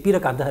एश्योरेंस पी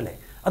रकांदा हले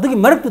अदुगी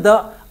मरक्तुदा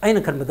आइना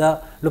खनबदा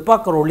लुपा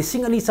करोड़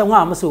लिसिंग अनि चंगा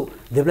अमसु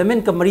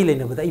डेवलपमेंट का मरी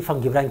लेनबदा इ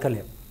फंगिब्राइन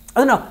खले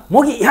अदुना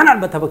मोगी इहानान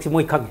बथबक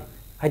मोय खंगे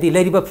हाइदि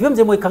लेरिबा फिल्म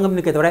जे मोय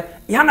खंगमनि केदोरे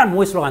इहानान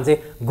मोय स्लोगान से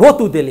गो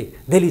टू दिल्ली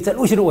दिल्ली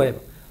चलुसिनो ओय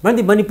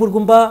मरंदी मणिपुर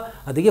गुंबा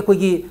अदगी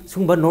कोगी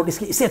सुंबा नॉर्थ ईस्ट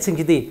की state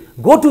सिंगदी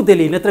go to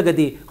Delhi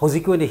नत्रगदी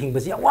हौजिक one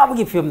हिंगबसी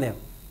अवाबगी film ने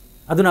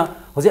अदुना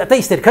हौजि अतै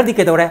स्टेट खरदी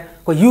केदोरे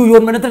को यू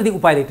योन मनत्रदी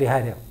उपाय लेते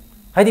हारे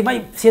हाइदि माइ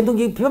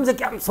सेंदुंगी फिल्म से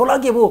क्या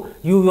सोलागेबो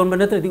यू योन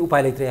मनत्रदी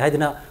उपाय लेते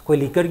हाइदना कोई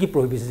लिकर की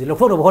प्रोहिबिशन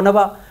लफोनो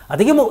होनबा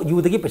अदगी मो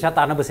यू दगी पैसा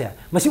तानबसे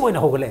मसी ओइना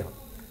होगले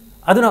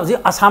अदुना हौजि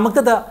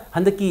आसामक्तदा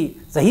हंदकी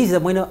सही से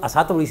मोइना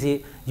आशा तौरिसे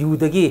यू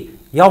दगी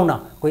यावना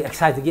कोई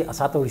एक्साइज दगी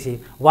आशा तौरिसे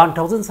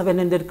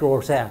 1700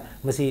 करोड़ से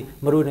मसी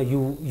मरुना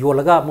यू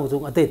योलगा मोजों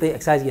अतै अतै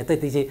एक्साइज अतै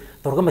अतै से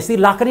तोरगा मसी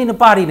लाकनी न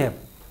पारिने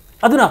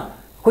अदुना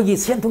कोई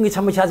सेंथुंगी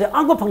समस्या से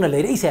आंगो फंगना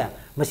लेरइसे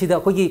मसीदा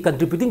कोई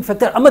कंट्रीब्यूटिंग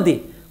फैक्टर अमदी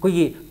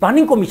कोई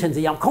प्लानिंग कमीशन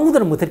से याम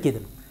खौदन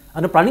मुथरकिदन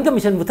अन प्लानिंग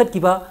कमीशन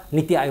मुथरकिबा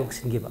नीति आयोग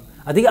सिंगिबा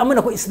अदगी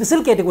अमना कोई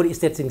स्पेशल कैटेगरी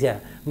स्टेट सिंगसे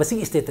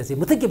मसी स्टेट से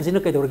मुथरकिबसिन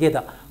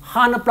कैदोरगेदा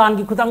हाना प्लान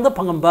की खुदांग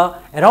फंगंबा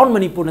अराउंड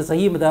मणिपुर न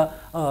सही मदा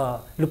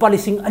लुपा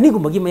लिसिंग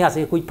अनिगुमगी मया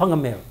से कोई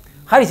फंगमे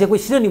हारिसे कोई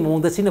सिरनी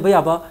मोंग द सिनबा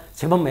याबा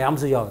सेमम मयाम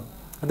सु याव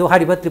अदो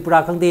हारिबा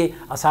त्रिपुरा खंगदे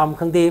आसाम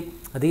खंगदे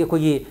अदगी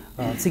कोई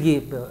सिगी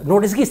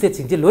नॉर्थ ईस्ट की स्टेट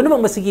सिंग जे लोनमक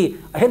मसिगी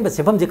अहेन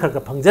सेफम जे खरख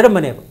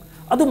फंगजरमने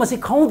अदो मसी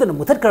खौदन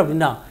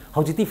मुथरकरबिना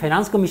हौजिति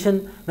फाइनेंस कमीशन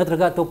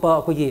नत्रगा तोपा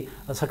कोई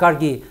सरकार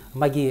की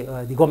मागी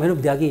गवर्नमेंट ऑफ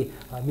इंडिया की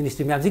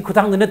मिनिस्ट्री में जी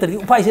खुतांग नत्रदी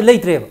उपाय से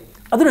लेत्रे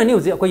अदुना नि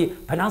होजे कोई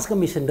फाइनेंस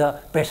कमीशन दा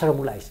प्रेशर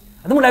मुलाइस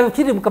अदुम लाइव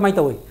फिर कमाई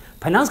तोय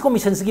फाइनेंस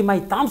कमीशन की माई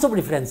टर्म्स ऑफ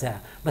रेफरेंस है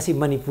मसी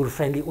मणिपुर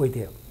फ्रेंडली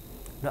ओइदे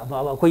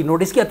कोई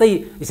नॉर्थ ईस्ट की अतई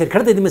इसे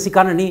खरदे मसी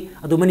काननी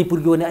अदु मणिपुर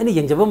की ओने अने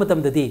यंगजब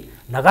मतमददी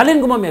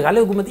नागालैंड गुमा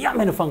मेघालय गुमदी याम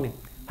हेन फंगने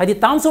हाइदि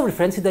टर्म्स ऑफ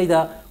रेफरेंस दा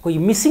कोई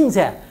मिसिंग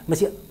से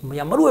मसी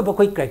या मरु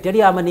कोई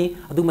क्राइटेरिया मनी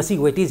अदु मसी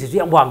वेटी से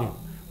याम वांगे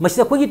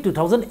मसी कोई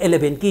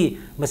 2011 की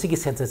मसी की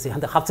सेंसस से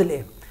हंद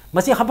हापचले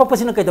मसी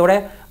हापकपसिन कैदोरे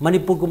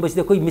मणिपुर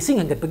गुंबसी कोई मिसिंग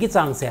हंगटपगी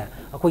चांग से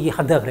कोई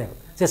हंदग्रे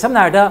से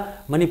समनादा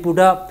मणिपुर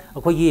दा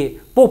कोई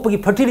पोपगी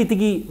फर्टिलिटी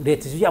की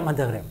रेट से याम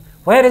हंदग्रे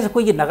वयरेस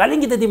कोई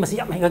नागालैंड की ददी मसी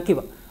याम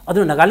हंगकिबा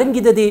अदु नागालैंड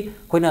की ददी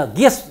कोइना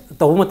गेस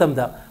तौ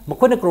मतमदा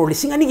मकोइना करोड़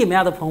लिसिंग अनि की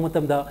म्यादा फंग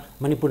मतमदा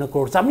मणिपुर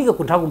करोड़ चामी का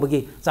कुंठा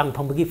गुंबगी चांग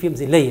फंबगी फिल्म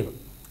से लेब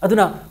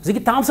अदुना जिकी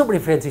टर्म्स ऑफ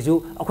रेफरेंस जो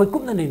अखोई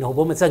कुमना नै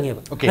नहोबो म चंगेब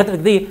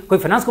नत्रदी कोई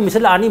फाइनेंस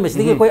कमीशन आनी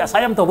मसिदगी कोई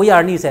असायम तौ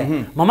यारनी से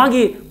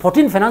ममागी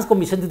 14 फाइनेंस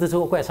कमीशन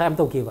दिदसो कोई असायम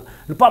तौ केबा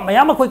लुपा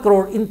मयाम कोई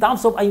crore in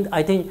terms of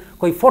I think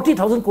कोई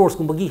 40,000 करोड़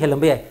गुंबगी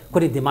हेलंबे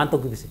कोई डिमांड तौ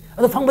गिबसे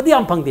अदु फंगबदी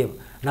याम फंगदेब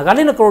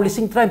नागालैंड करोड़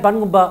लिसिंग 53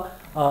 गुंबा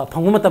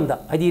फंगु मतमदा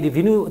हाइदि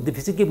रेवेन्यू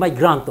डिफिसिट की माई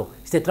ग्रांट तो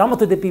स्टेट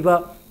रामतो दे पीबा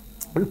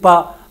लुपा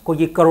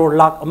कोई करोड़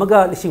लाख अमगा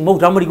लिसिंग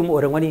मौद्रा मरिगुम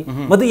ओरंगनी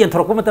मदु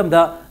यंथरको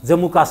मतमदा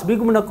जम्मू कश्मीर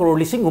गुमना करोड़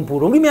लिसिंग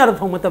हुंपुरोंगी म्यार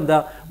फंग मतमदा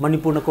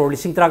मणिपुर न करोड़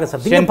लिसिंग 3 का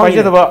सबदिंग Sen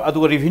पाइजदबा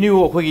अदुगा revenue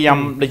अखोगी yam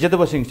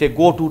लेजदबा सिंगसे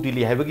go to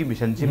Delhi हाइबगी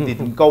mission सिमदि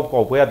तुम काउ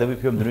काउ पोया दबि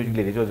फिल्म दुनु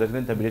लेरे जो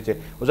जजन तबिरेचे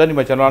ओजानि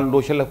मचनाल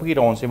लोशल लखगी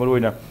राउंड से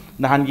मरोइना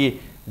नहानगी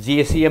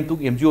जीएससीएम टू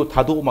एमजीओ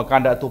थादो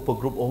मकांदा अतोप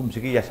ग्रुप अहम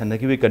सिगी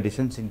यासनगी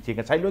कंडीशन सिंग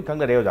सिंग साइ लोइ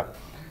खंगरे ओजा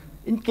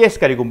in case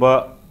करीगुंबा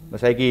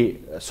मसाइगी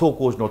so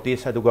cause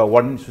notice अदुगा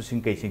warning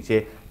सुसिंग कैसिंग से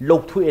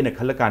लौथुएन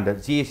खलकांदा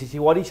जीएससी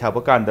वारी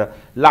साबा कांदा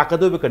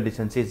लाकदोबे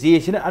कंडीशन से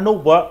जीएससी ने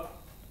अनोबा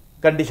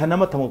कंडीशन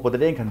अमा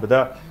थमोपदा इन खनबदा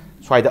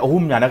स्वाइदा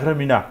अहुम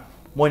यानाखरमिना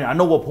मोइन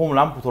अनोबा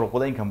फॉर्मुला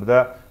पुथोरपदा इन खनबदा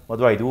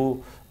मदवाइदु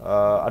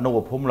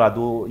अनोबा फॉर्मुला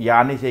दु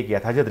यानि से के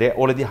थाजद्रे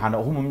ऑलरेडी हाना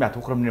अहुम म्या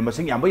थोखरमिना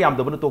मसिंग यामबा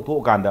यामदबन तोकथो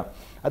कांदा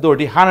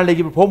अदोरदी हाना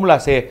लेगी फॉर्मुला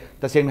से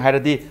तसेंग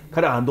हायरदी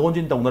खरा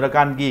हंदोंजिन तौनरा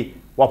कानगी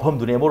वाफम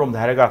दुने मोरम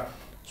धायरगा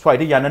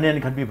स्वाइदे यानने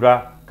खनबिब्रा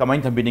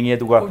कमाइन थंबिनिंगे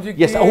दुगा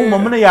यस अहु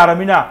ममना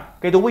यारामिना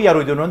कैदोबो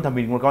यारोइदोनो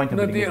थंबिनिंगो कमाइन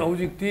थंबिनिंगे नदी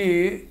हौजिकती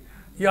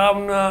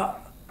यामना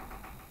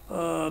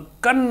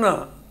कन्ना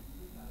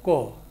को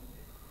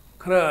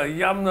खरा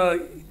यामना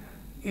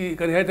इ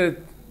कनि हाइते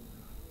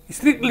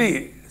स्ट्रिक्टली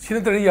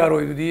सिनतरी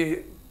यारोइदुदी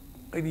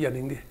कैदी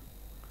यानिंगदे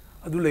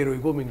अदु लेरोइ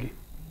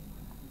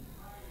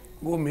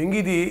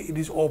गोमिंगी दी it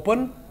is open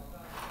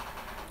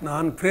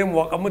naan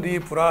framework अमदी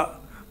पूरा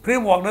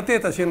फ्रेमवर्क नते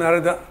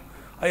तसेनारदा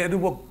आई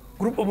अदुबो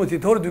ग्रुप अमति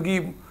थोरदुगी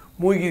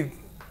मोइगी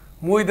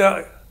मोइदा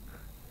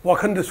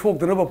वाखंद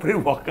सोक्दनबा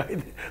फ्रेमवर्क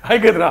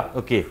हाइगद्रा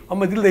ओके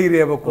अमदि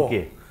लेरेबा को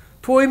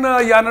थोइना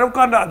यानरब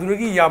कांदा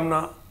अदुगी यामना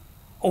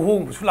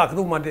अहोम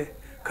सुलाकदो मादे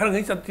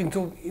खरंगै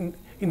चतिनथो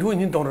इनथो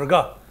इन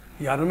तौनरगा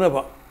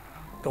याननबा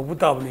तौबु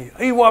ताबनी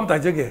आई वाम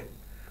ताजगे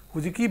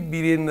हुजिकी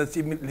बिरेन न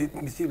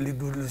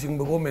लिसिंग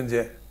गवर्नमेंट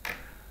जे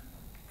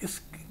इस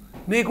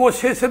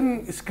नेगोशिएशन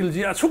स्किल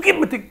जे असुकी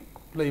मतिक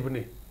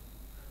लेबनी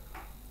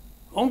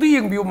औंदी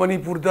यंबियो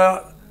मणिपुर दा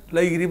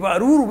लेगिरिबा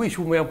अरुरुबि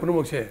सुमया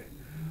पुनमक्से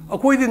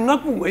अखोइदि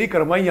नकपु ei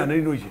करमाय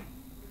यानरि नोइसे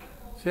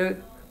से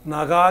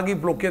नागा की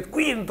ब्लॉकेट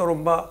क्वीन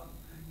तोरंबा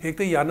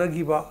हेक्ते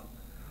यानगिबा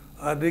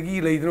अदगी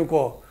लेइदनो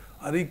को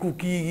अदि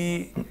कुकी की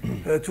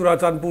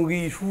चुराचांदपुर की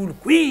इशू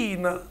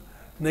क्वीन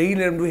नई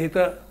लेमदु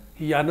हेक्ता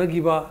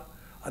यानगिबा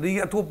अदगी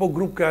अतोप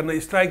ग्रुप का ना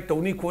स्ट्राइक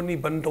तौनी खोनी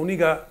बन तौनी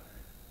का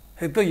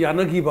हेक्टर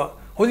यानगीबा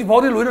होजी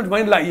फाउदे लोइना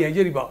दुमाइन लाई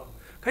हाइजरिबा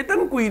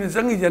खैतंग कुइन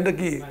संगी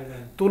जनदकी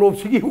तोलोब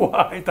सिगी वा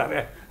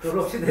हाइतारे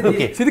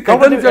सिदी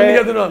खैतंग चंगी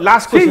अदुना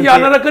लास्ट क्वेश्चन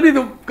याना कनी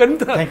दु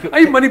कंता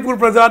आई मणिपुर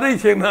प्रजा नै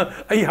सेना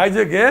आई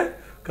हाइजगे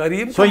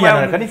करीम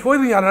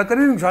सोई याना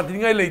कनी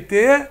साथिंगाई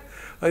लेते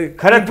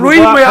खरा एम्प्लॉई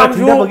मयाम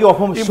जो बगी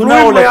ऑफम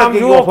सुनाओ लेके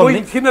की ऑफम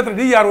कोई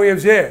सिनत्रदी यारो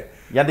एफसे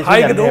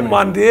हाई के दो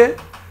मानदे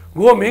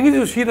गो मेंगी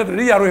जो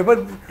सिनत्रदी यारो एफ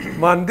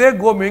मानदे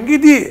गो मेंगी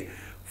दी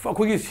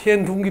अखोगी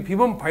सेन थुंगी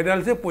फिबम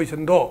फाइनल से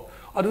पोजीशन दो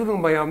अदुन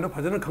मयाम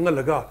फजन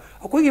खंगलगा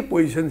अखोगी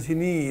पोजीशन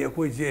सिनी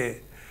अखोइजे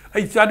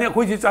आई चानी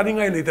अखोइजे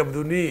चानिंगाई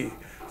लेतबदुनी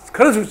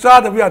खरसु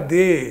चादब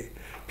यादे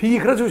फी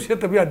खरसु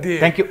सेतब यादे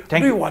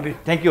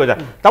थैंक यू ओजा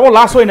तबो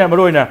लास्ट होइना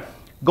मरोइना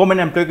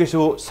गवर्नमेंट एम्प्लॉय की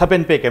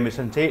 7 पे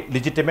कमीशन से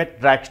लेजिटिमेट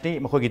राइट्स नि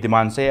मखोगी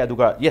डिमांड से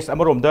अदुगा यस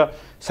अमरोम द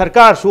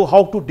सरकार सु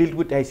हाउ टू डील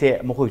विथ ऐसे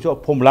मखोई सो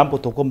formula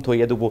पुथोकम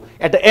थोय अदुबो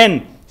at the and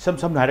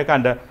some हारे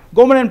कांदा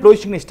गवर्नमेंट एम्प्लॉय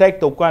सिंग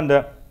स्ट्राइक तो कांदा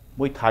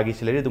मोई थागी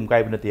सैलरी दुम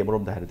काइब नते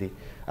अमरोम द हरदी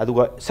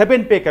अदुगा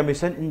 7 पे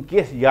कमीशन इन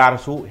केस यार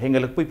सु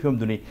हेंगलक पै फिल्म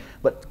दुनी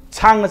बट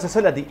सांग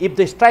ससलदी if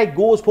the strike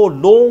goes for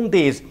long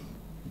days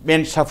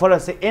main सफर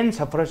से एन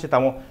सफर से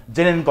तामो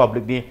जनरल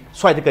पब्लिक नि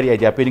स्वाइद करी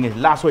आइडिया पेरिंग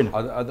लास्ट होइन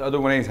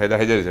अदु मने साइड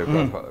हाइजर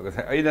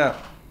से आइना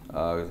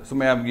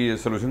सुमयाम की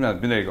सॉल्यूशन ना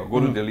बिनै को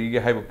गोरु दिल्ली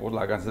के हाइब पोट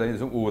लागान से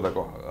सुम उ दा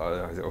को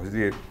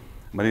होसी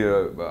मनि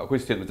अखोइ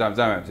स्टेट मचा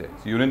मचा मैम से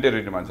यूनियन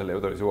टेरिटरी मान चले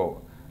तो सो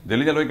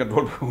दिल्ली जलोय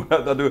कंट्रोल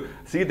अदु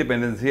सी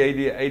डिपेंडेंसी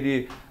आईडी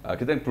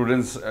कितन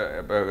प्रूडेंस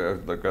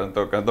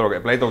कंट्रोल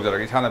अप्लाई तो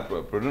जरगा साना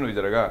प्रूडेंट हो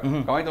जरगा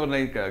कमाई तो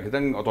नै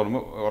कितन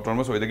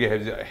ऑटोनोमस होइदगे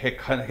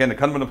हेक हेन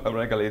खन मन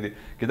फबरा कलेदी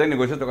कितन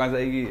नेगोशिएट तो कान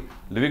आईगी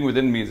लिविंग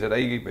विदिन मीन्स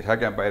आईगी पैसा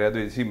क्या पाइरा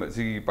तो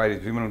सी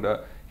पाइरि फिमन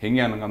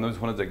हिंगियान ngam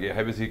sona jage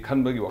haibasi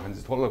khanbagi wakhan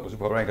se tholak pusu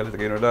phawrai khale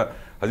ke noda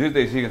hazir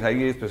te isi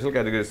thai special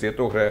category state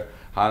to khre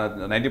ha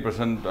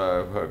 90%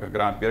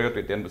 grant period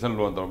 10%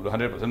 loan to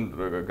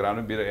 100%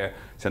 grant bi re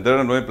center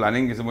no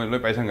planning ki samoi loi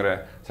paisa ngre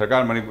sarkar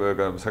mani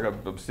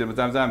state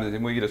macham cham se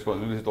moi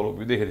responsibility to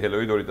bi de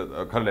heloi dori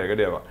khar le ga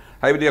de ba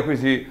haibadi akhoi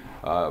si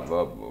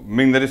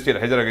ming the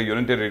state hajara ga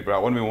union territory pra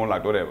on me won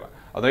lak to re ba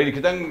adai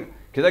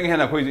kitang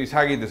hena khoi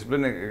isagi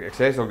discipline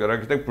exercise ho jara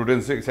kitang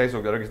prudence exercise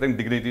ho jara kitang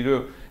dignity jo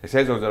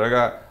exercise ho jara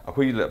ga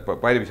akhoi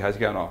pai bi chas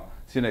kya no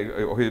sine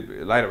akhoi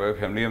lai ra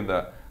family am da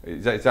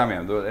ja me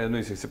am do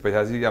no se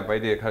paisa si ya pai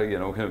de khar ya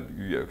no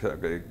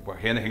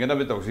hena henga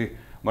da to si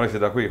mara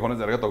se da khoi hona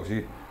jara ga to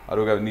si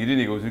aru ga niri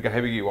ni go si ka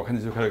hebi gi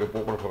wakhan su khar ga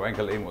pokor phawai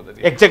khal ai mo da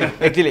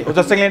actually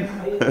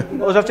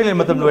oja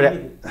Chinglen matam lore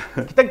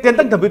kitang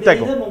tentang thabip tai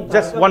ko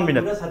just 1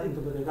 minute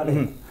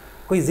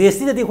कोई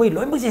GST दे कोई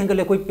लोइम से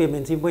हेंगले कोई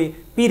payment से कोई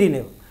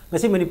पीरिने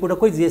ngasi manipur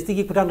कोई GST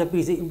की खुटांग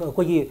P से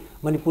कोई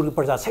मणिपुर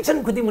प्रजा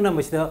सेक्शन खुदी मना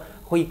मसिदा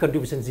कोई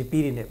कंट्रीब्यूशन से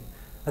पीरिने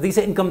अदि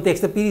से इनकम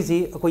टैक्स पीरी से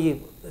कोई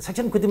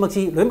सेक्शन खुदी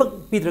मक्सी लोइम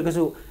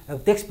पीद्रगसु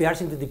टैक्स पेयर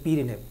सिंग दि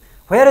पीरिने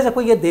होयर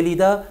कोई ये दिल्ली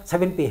दा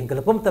 7 पे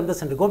हेंगलपम तम दा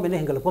सेंट्रल गवर्नमेंट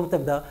हेंगलपम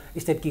तम दा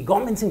स्टेट की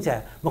गवर्नमेंट सिंग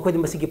चा मकोई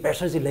मसी की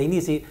प्रेशर से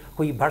लेनी से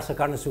कोई भारत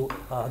सरकार नसु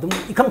अदुम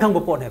इखम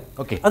खंग पोने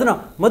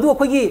अदुना मदु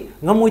कोई की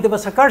ngमोइ दबा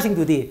सरकार सिंग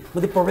दुदी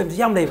मदि प्रॉब्लम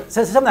याम ले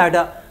समना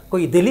आदा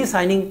कोई Delhi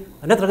signing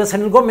नत्रगा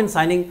central government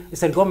signing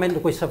state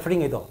government कोई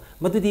सफरिंग है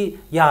मदुदी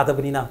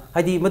यादबनिना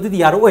हाइदी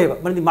मदुदी यारो ओएबा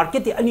मदि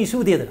मार्केट ति अनि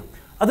सुदेदना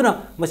अदुना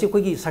मसी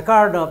कोई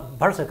सरकार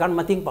भारत सरकार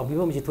मतिंग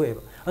पाबिबा मसी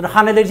थोएबा अदुना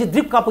हाना लेजी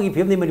ड्रिप कापगी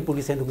फियमनि मणिपुर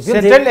की सेंट्रल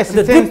सेंट्रल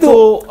असिस्टेंट तो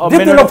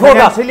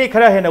फाइनेंशियली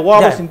खरा है ना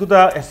वाबा सिंह तो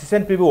दा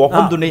असिस्टेंट पिबो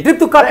वफम दुनी ड्रिप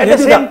तो का at the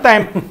same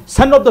time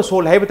son of the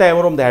soul है बताय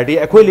मरोम दा हडी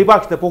अखोय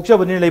लेबाक से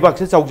पोक्चबनि लेबाक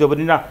से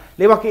चौजबनिना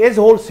लेबाक एज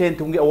होल सेन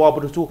तुंगे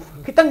अवाबदु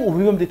खितंग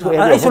उबिबम दि थोए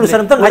आई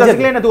सोल्यूशन तंग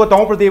हाजर अदुगा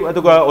तंग प्रदीप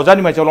अदुगा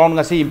ओजानी मा चलौन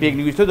ngasi इम्पैक्ट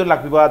न्यूज तो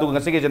लाखबिबा अदुगा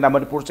ngasi के जना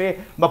मणिपुर से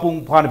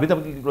मपुंग फान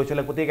बिदम की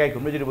लोचलक पते गाय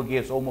खुमने जिरबो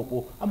गेस ओ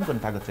मपु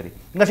अमुकन थागतसरी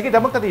ngasi के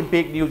दमक त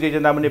impact news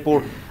Agenda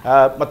Manipur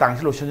matang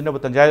si lotion na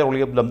batanjay or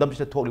lamdam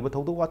si thok liba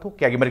thok do wa thok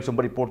kya gi marik sum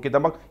report ke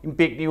damak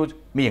impact news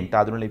miyang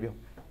ta dun lebio